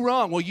did you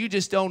wrong? Well, you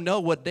just don't know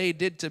what they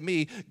did to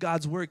me.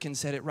 God's word can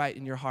set it right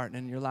in your heart and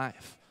in your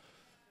life.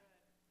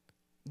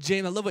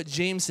 James, I love what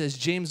James says.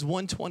 James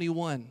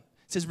 1:21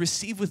 says,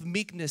 receive with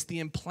meekness the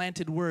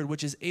implanted word,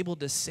 which is able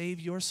to save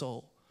your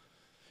soul.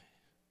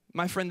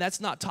 My friend,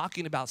 that's not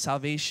talking about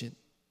salvation.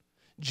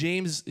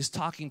 James is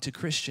talking to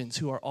Christians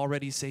who are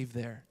already saved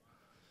there.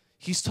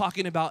 He's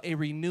talking about a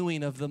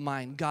renewing of the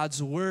mind.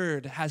 God's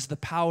word has the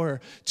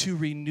power to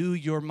renew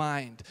your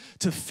mind,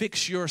 to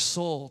fix your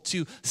soul,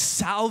 to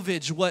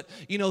salvage what,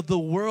 the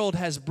world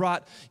has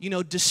brought,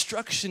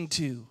 destruction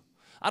to.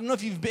 I don't know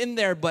if you've been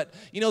there, but,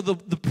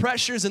 the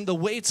pressures and the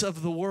weights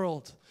of the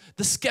world,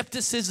 the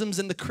skepticisms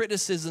and the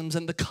criticisms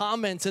and the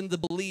comments and the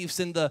beliefs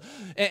and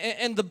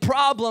the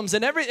problems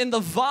and the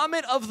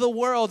vomit of the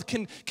world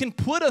can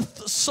put a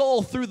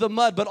soul through the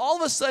mud. But all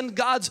of a sudden,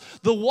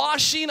 the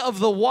washing of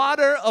the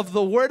water of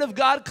the word of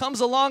God comes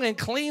along and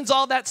cleans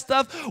all that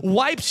stuff,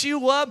 wipes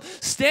you up,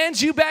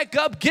 stands you back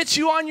up, gets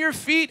you on your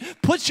feet,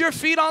 puts your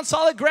feet on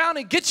solid ground,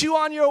 and gets you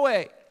on your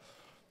way.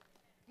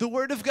 The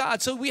word of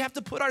God. So we have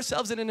to put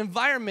ourselves in an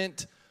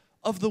environment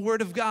of the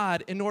word of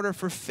God in order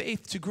for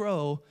faith to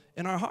grow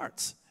in our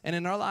hearts and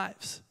in our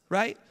lives,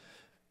 right?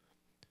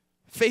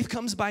 Faith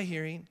comes by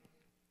hearing,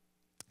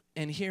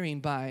 and hearing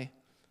by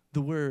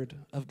the word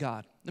of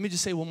God. Let me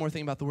just say one more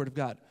thing about the word of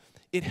God.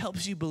 It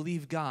helps you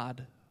believe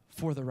God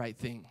for the right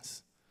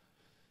things.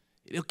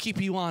 It'll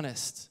keep you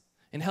honest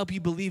and help you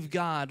believe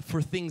God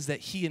for things that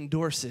he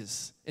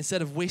endorses,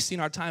 instead of wasting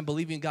our time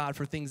believing God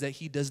for things that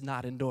he does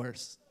not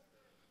endorse.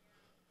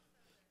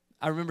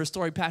 I remember a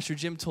story Pastor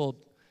Jim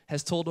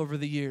has told over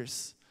the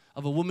years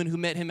of a woman who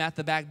met him at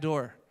the back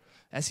door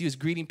as he was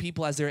greeting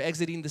people as they were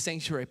exiting the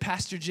sanctuary.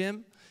 Pastor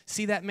Jim,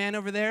 see that man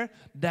over there?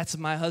 That's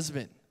my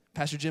husband.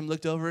 Pastor Jim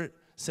looked over it,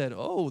 said,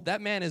 oh,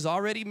 that man is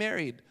already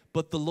married,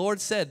 but the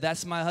Lord said,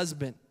 that's my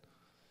husband.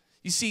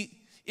 You see,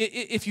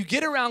 if you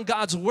get around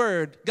God's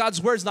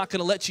word's not going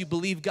to let you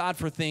believe God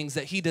for things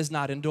that he does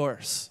not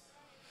endorse.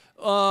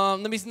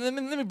 Let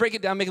me break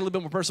it down, make it a little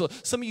bit more personal.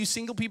 Some of you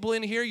single people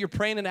in here, you're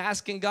praying and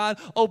asking God,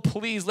 oh,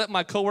 please let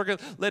my coworker,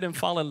 let him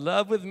fall in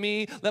love with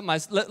me.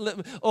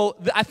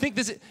 I think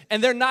this,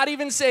 and they're not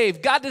even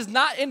saved. God does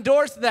not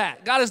endorse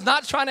that. God is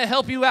not trying to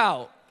help you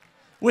out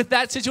with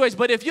that situation.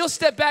 But if you'll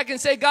step back and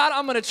say, God,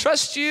 I'm going to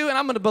trust you and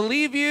I'm going to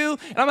believe you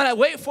and I'm going to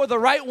wait for the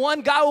right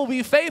one, God will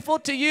be faithful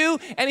to you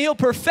and he'll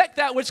perfect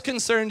that which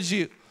concerns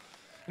you.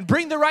 And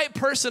bring the right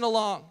person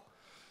along.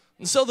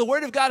 And so the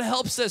word of God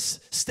helps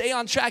us stay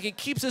on track. It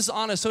keeps us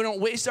honest so we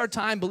don't waste our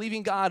time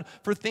believing God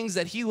for things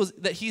that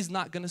he's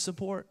not going to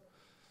support.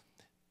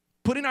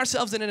 Putting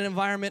ourselves in an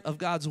environment of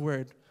God's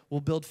word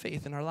will build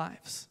faith in our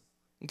lives,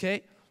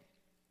 okay?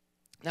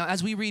 Now,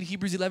 as we read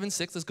Hebrews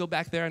 11:6, let's go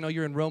back there. I know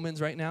you're in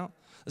Romans right now.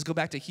 Let's go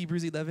back to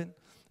Hebrews 11,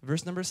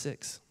 verse number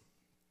 6.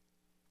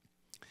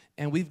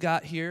 And we've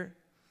got here,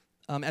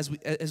 as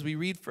we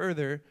read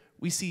further,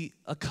 we see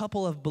a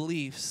couple of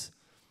beliefs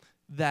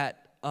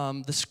that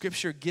the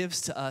Scripture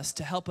gives to us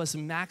to help us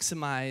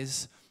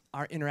maximize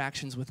our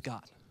interactions with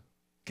God,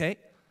 okay?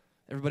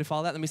 Everybody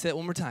follow that? Let me say it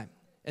one more time.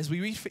 As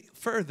we read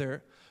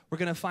further, we're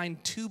going to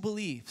find two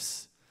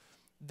beliefs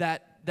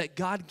that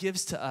God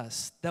gives to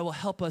us that will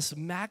help us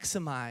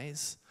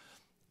maximize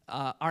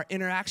our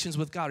interactions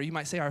with God, or you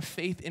might say our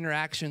faith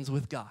interactions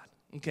with God,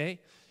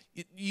 okay?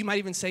 You might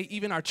even say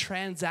even our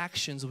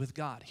transactions with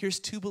God. Here's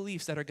two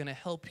beliefs that are going to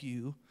help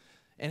you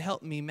and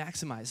help me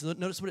maximize.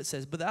 Notice what it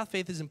says. But without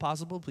faith it is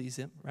impossible to please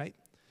him, right?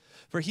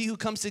 For he who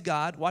comes to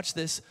God, watch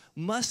this,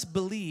 must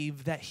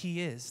believe that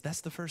he is.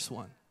 That's the first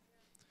one.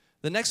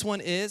 The next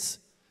one is,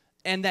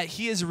 and that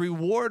he is a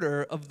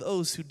rewarder of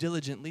those who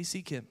diligently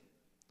seek him.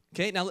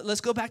 Okay, now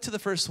let's go back to the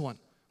first one,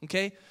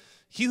 okay?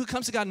 He who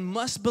comes to God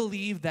must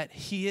believe that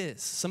he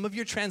is. Some of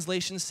your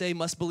translations say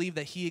must believe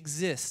that he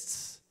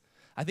exists.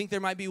 I think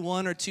there might be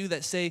one or two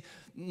that say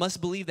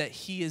must believe that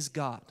he is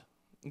God,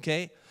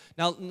 okay?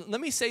 Now, let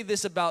me say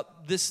this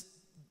about this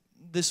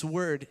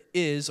word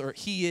is, or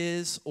he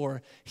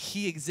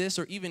exists,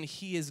 or even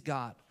he is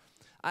God.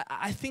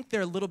 I think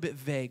they're a little bit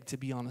vague, to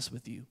be honest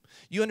with you.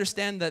 You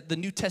understand that the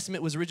New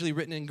Testament was originally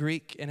written in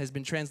Greek and has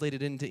been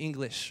translated into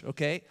English,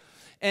 okay?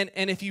 And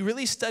if you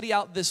really study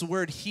out this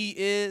word, he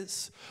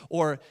is,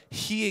 or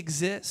he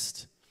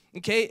exists,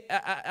 okay?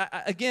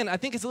 Again, I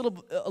think it's a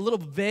little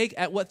vague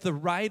at what the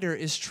writer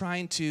is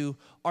trying to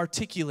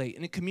articulate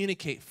and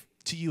communicate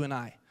to you and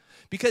I.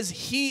 Because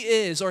he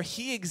is, or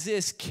he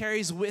exists,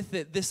 carries with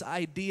it this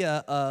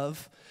idea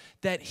of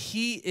that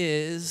he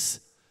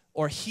is,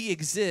 or he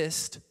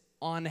exists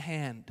on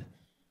hand.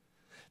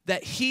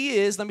 That he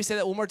is, let me say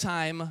that one more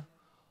time,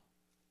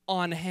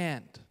 on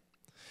hand.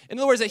 In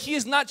other words, that he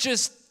is not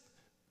just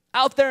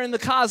out there in the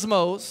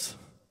cosmos,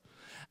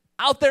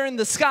 out there in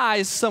the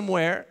skies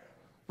somewhere,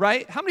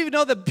 right? How many of you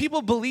know that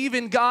people believe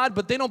in God,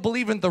 but they don't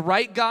believe in the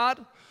right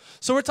God?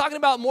 So we're talking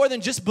about more than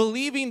just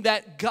believing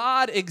that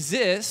God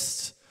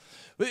exists.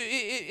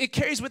 It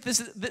carries with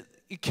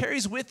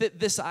it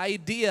this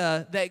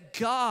idea that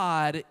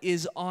God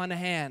is on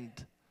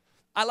hand.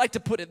 I like to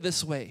put it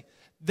this way,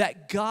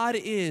 that God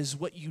is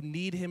what you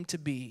need him to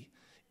be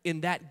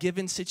in that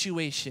given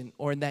situation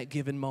or in that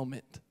given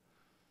moment.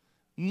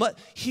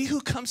 He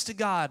who comes to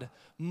God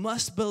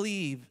must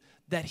believe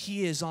that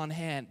he is on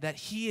hand, that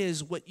he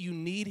is what you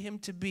need him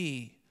to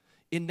be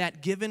in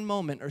that given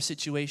moment or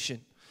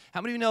situation.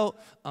 How many of you know,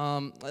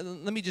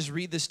 let me just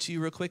read this to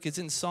you real quick. It's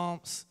in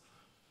Psalms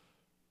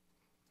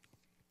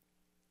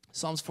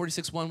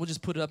 46:1. We'll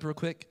just put it up real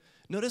quick.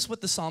 Notice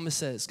what the psalmist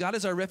says. God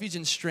is our refuge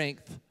and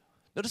strength.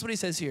 Notice what he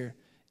says here.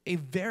 A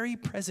very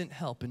present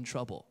help in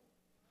trouble.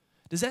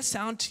 Does that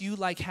sound to you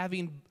like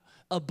having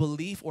a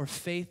belief or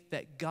faith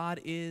that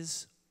God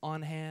is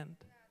on hand?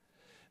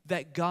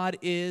 That God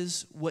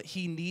is what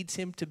he needs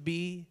him to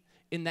be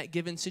in that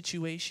given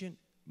situation,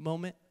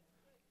 moment?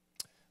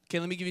 Okay,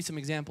 let me give you some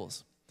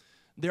examples.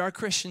 There are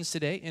Christians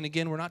today, and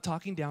again, we're not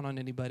talking down on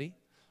anybody.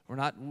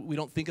 We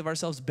don't think of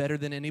ourselves better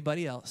than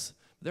anybody else.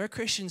 There are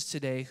Christians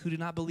today who do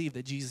not believe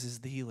that Jesus is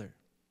the healer.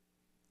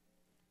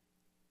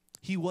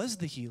 He was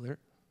the healer.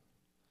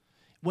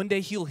 One day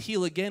he'll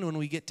heal again when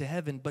we get to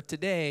heaven, but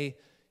today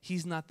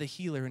he's not the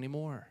healer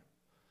anymore.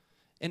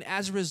 And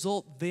as a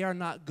result, they are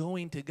not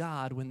going to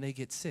God when they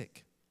get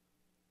sick.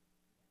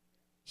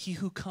 He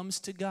who comes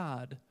to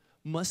God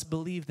must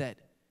believe that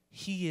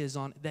he is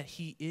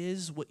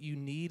what you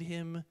need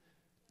him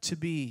to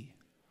be.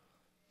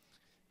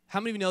 How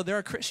many of you know there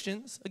are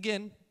Christians,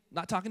 again,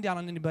 not talking down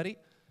on anybody,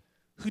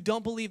 who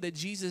don't believe that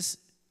Jesus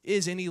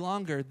is any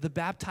longer the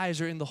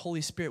baptizer in the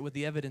Holy Spirit with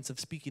the evidence of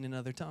speaking in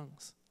other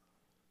tongues?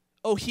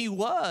 Oh, he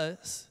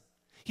was.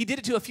 He did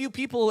it to a few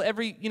people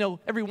every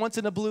once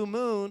in a blue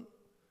moon.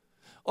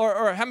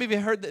 Or how many of you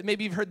heard that?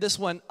 Maybe you've heard this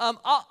one.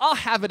 I'll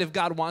have it if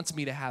God wants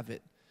me to have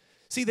it.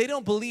 See, they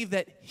don't believe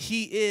that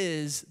he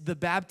is the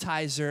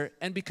baptizer,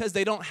 and because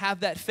they don't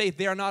have that faith,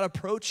 they are not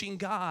approaching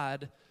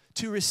God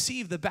to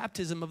receive the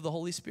baptism of the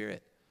Holy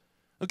Spirit.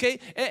 Okay?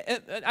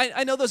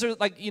 I know those are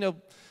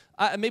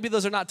maybe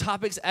those are not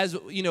topics as,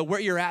 where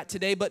you're at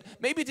today, but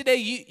maybe today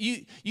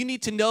you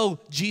need to know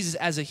Jesus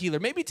as a healer.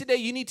 Maybe today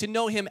you need to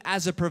know him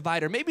as a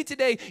provider. Maybe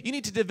today you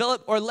need to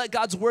develop or let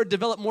God's word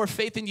develop more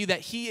faith in you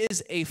that he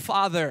is a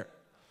father.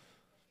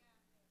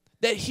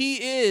 That he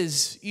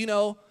is,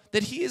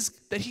 that he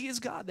is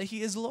God, that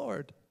he is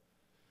Lord.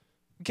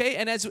 Okay?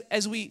 And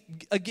as we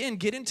again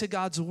get into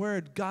God's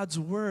word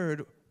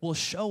will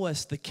show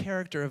us the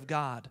character of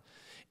God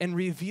and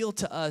reveal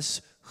to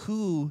us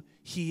who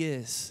he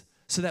is,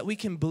 so that we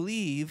can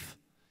believe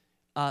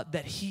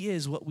that he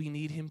is what we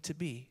need him to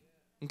be,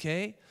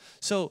 okay?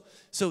 So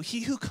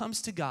he who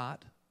comes to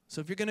God,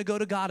 so if you're going to go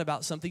to God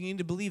about something, you need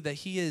to believe that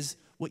he is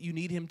what you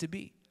need him to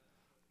be,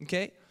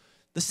 okay?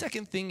 The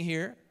second thing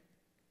here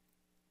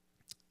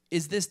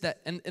is this, that,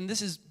 and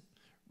this is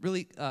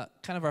really kind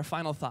of our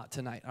final thought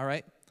tonight, all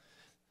right?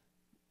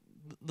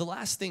 The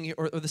last thing,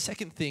 or the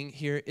second thing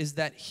here, is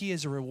that he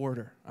is a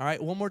rewarder, all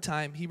right? One more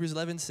time, Hebrews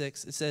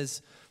 11:6, it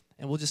says,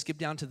 and we'll just skip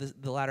down to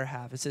the latter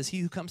half. It says, he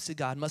who comes to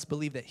God must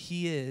believe that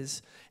he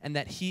is, and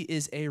that he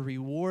is a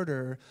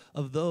rewarder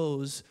of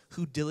those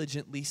who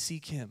diligently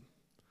seek him.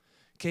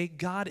 Okay,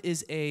 God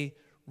is a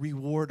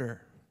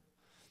rewarder.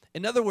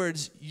 In other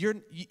words,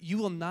 you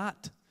will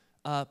not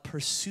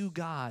pursue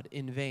God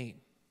in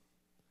vain.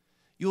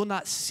 You will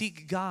not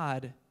seek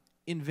God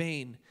in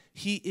vain.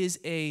 He is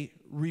a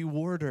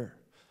rewarder.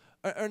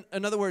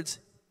 In other words,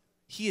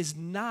 he is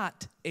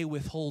not a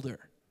withholder.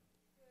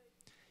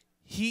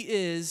 He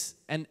is,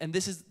 and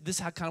this is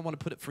how I kind of want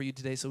to put it for you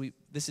today. So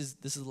this is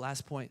the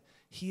last point.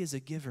 He is a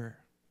giver.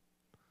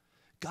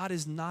 God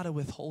is not a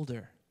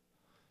withholder.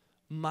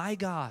 My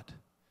God,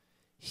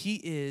 he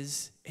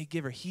is a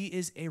giver. He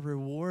is a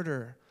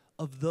rewarder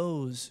of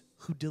those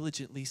who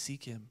diligently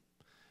seek him.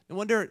 No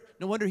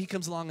wonder he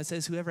comes along and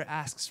says, whoever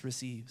asks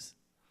receives,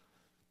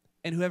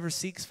 and whoever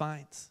seeks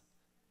finds.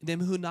 And them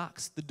who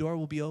knocks, the door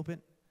will be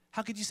open.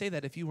 How could you say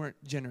that if you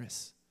weren't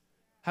generous?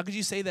 How could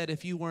you say that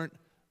if you weren't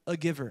a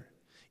giver?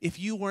 If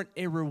you weren't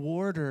a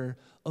rewarder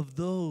of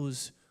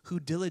those who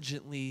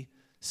diligently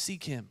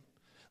seek him?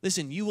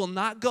 Listen, you will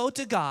not go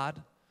to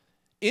God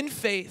in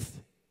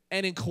faith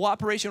and in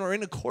cooperation or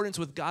in accordance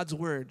with God's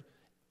word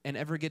and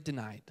ever get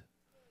denied.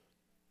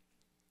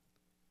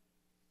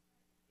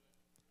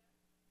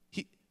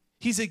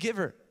 He's a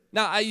giver.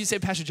 Now, you say,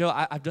 Pastor Joe,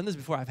 I've done this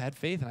before. I've had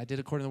faith and I did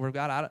according to the word of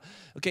God.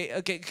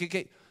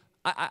 Okay.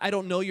 I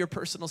don't know your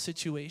personal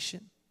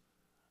situation.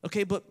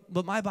 Okay, but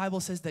my Bible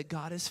says that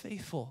God is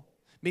faithful.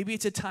 Maybe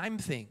it's a time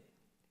thing.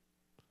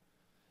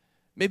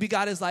 Maybe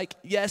God is like,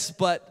 yes,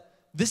 but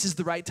this is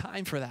the right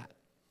time for that.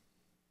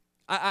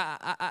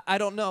 I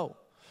don't know.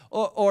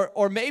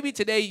 Or maybe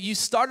today you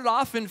started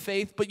off in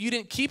faith, but you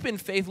didn't keep in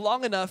faith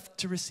long enough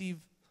to receive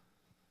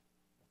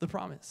the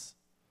promise.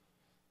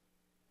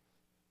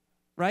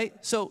 Right?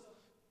 So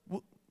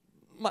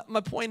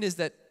my point is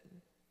that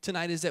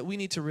tonight is that we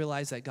need to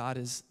realize that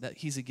that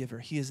he's a giver.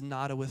 He is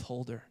not a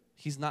withholder.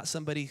 He's not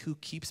somebody who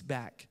keeps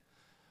back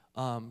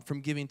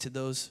from giving to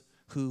those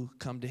who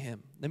come to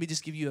him. Let me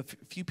just give you a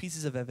few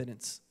pieces of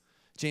evidence.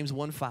 James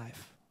 1:5.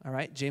 All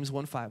right? James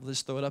 1:5.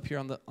 Let's throw it up here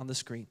on the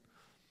screen.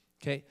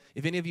 Okay?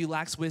 If any of you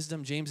lacks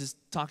wisdom, James is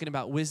talking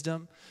about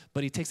wisdom,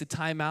 but he takes a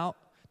time out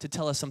to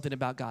tell us something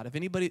about God.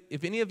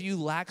 If any of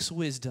you lacks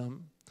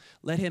wisdom,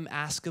 let him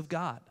ask of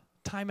God.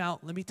 Time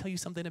out. Let me tell you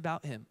something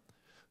about him.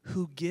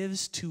 Who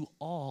gives to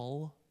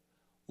all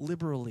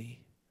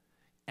liberally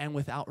and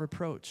without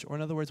reproach, or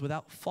in other words,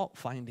 without fault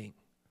finding.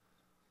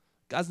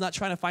 God's not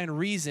trying to find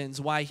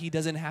reasons why he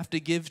doesn't have to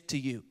give to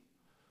you.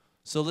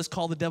 So let's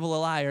call the devil a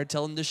liar,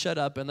 tell him to shut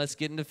up, and let's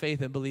get into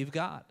faith and believe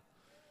God.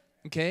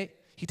 Okay?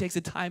 He takes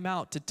a time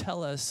out to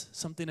tell us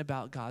something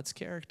about God's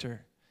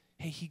character.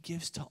 Hey, he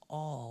gives to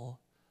all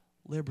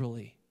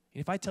liberally.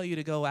 And if I tell you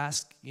to go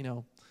ask,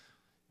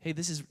 hey,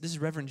 this is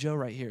Reverend Joe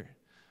right here,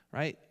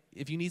 right?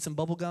 If you need some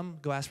bubble gum,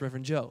 go ask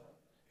Reverend Joe.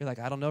 You're like,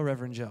 I don't know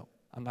Reverend Joe.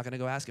 I'm not going to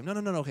go ask him. No,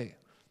 okay.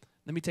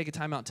 Let me take a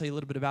time out and tell you a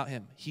little bit about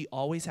him. He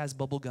always has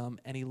bubble gum,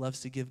 and he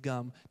loves to give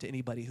gum to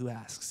anybody who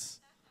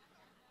asks.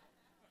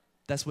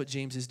 That's what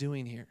James is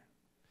doing here.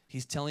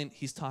 He's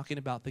talking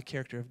about the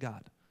character of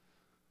God.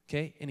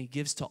 Okay? And he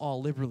gives to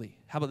all liberally.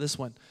 How about this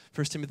one?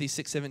 1 Timothy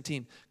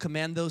 6:17.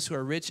 Command those who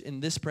are rich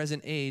in this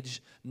present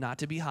age not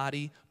to be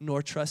haughty,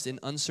 nor trust in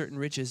uncertain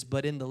riches,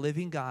 but in the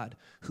living God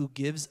who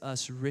gives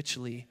us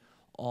richly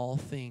all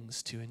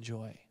things to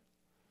enjoy.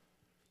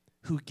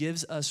 Who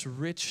gives us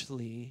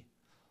richly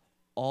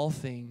all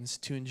things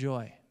to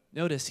enjoy.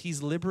 Notice,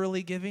 he's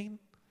liberally giving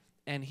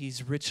and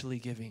he's richly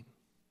giving.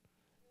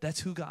 That's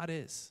who God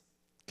is.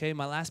 Okay,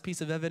 my last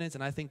piece of evidence,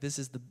 and I think this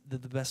is the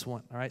best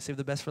one. All right, save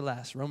the best for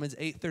last. Romans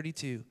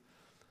 8:32.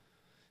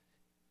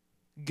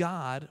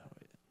 God,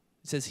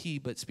 it says he,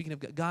 but speaking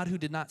of God who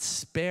did not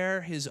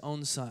spare his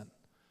own son.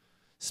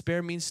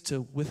 Spare means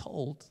to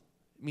withhold.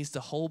 It means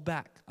to hold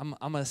back. I'm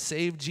going to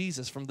save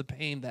Jesus from the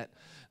pain that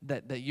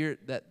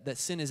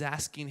sin is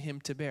asking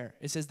him to bear.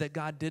 It says that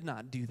God did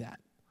not do that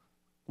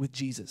with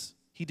Jesus.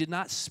 He did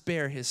not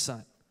spare his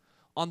son.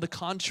 On the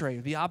contrary,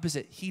 the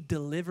opposite, he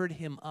delivered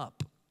him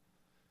up.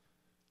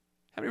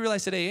 How many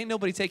realize today, ain't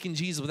nobody taking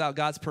Jesus without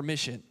God's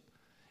permission?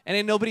 And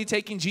ain't nobody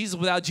taking Jesus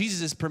without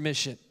Jesus'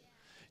 permission.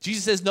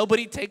 Jesus says,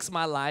 nobody takes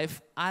my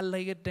life. I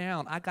lay it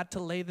down. I got to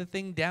lay the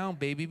thing down,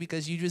 baby,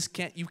 because you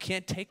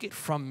can't take it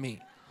from me.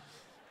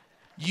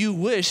 You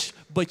wish,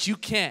 but you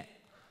can't.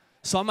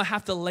 So I'm going to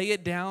have to lay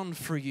it down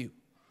for you.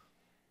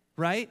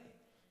 Right?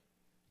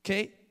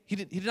 Okay? He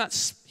did not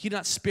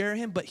spare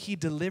him, but he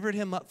delivered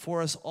him up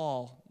for us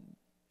all.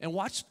 And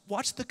watch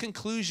the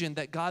conclusion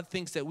that God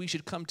thinks that we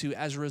should come to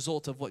as a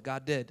result of what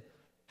God did.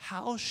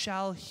 How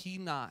shall he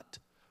not,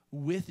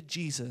 with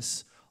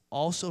Jesus,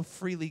 also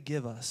freely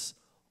give us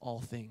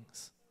all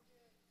things?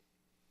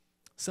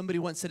 Somebody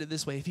once said it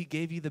this way: if he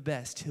gave you the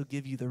best, he'll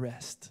give you the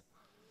rest.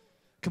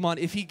 Come on,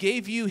 if he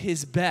gave you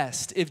his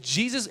best, if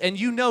Jesus, and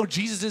you know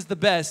Jesus is the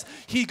best,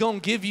 he gonna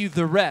give you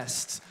the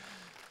rest.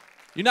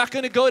 You're not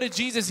gonna go to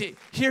Jesus.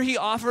 Here he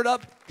offered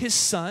up his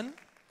son,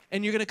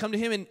 and you're gonna come to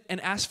him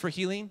and ask for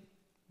healing?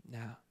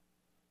 No.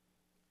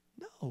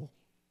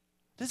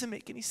 Doesn't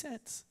make any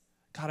sense.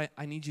 God,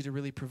 I need you to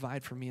really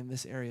provide for me in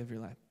this area of your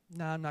life.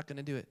 No, I'm not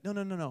gonna do it.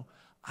 No.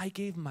 I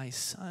gave my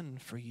son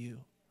for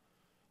you.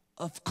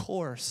 Of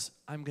course,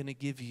 I'm gonna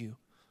give you,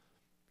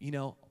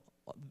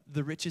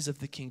 the riches of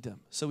the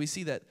kingdom. So we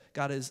see that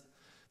God is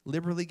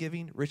liberally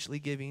giving, richly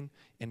giving,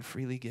 and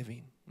freely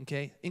giving.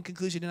 Okay? In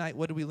conclusion tonight,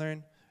 what did we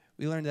learn?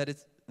 We learned that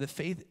it's the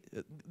faith,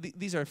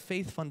 these are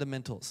faith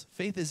fundamentals.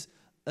 Faith is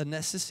a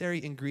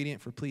necessary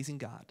ingredient for pleasing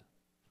God.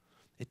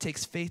 It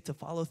takes faith to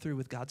follow through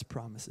with God's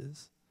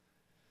promises.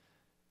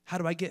 How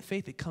do I get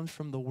faith? It comes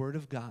from the Word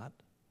of God.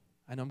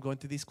 I know I'm going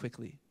through these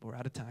quickly, but we're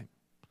out of time.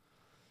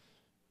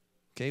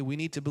 Okay, we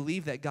need to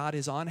believe that God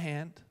is on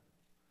hand,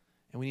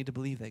 and we need to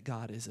believe that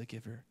God is a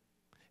giver.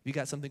 If you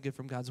got something good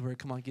from God's Word,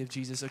 come on, give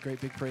Jesus a great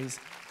big praise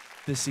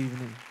this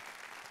evening.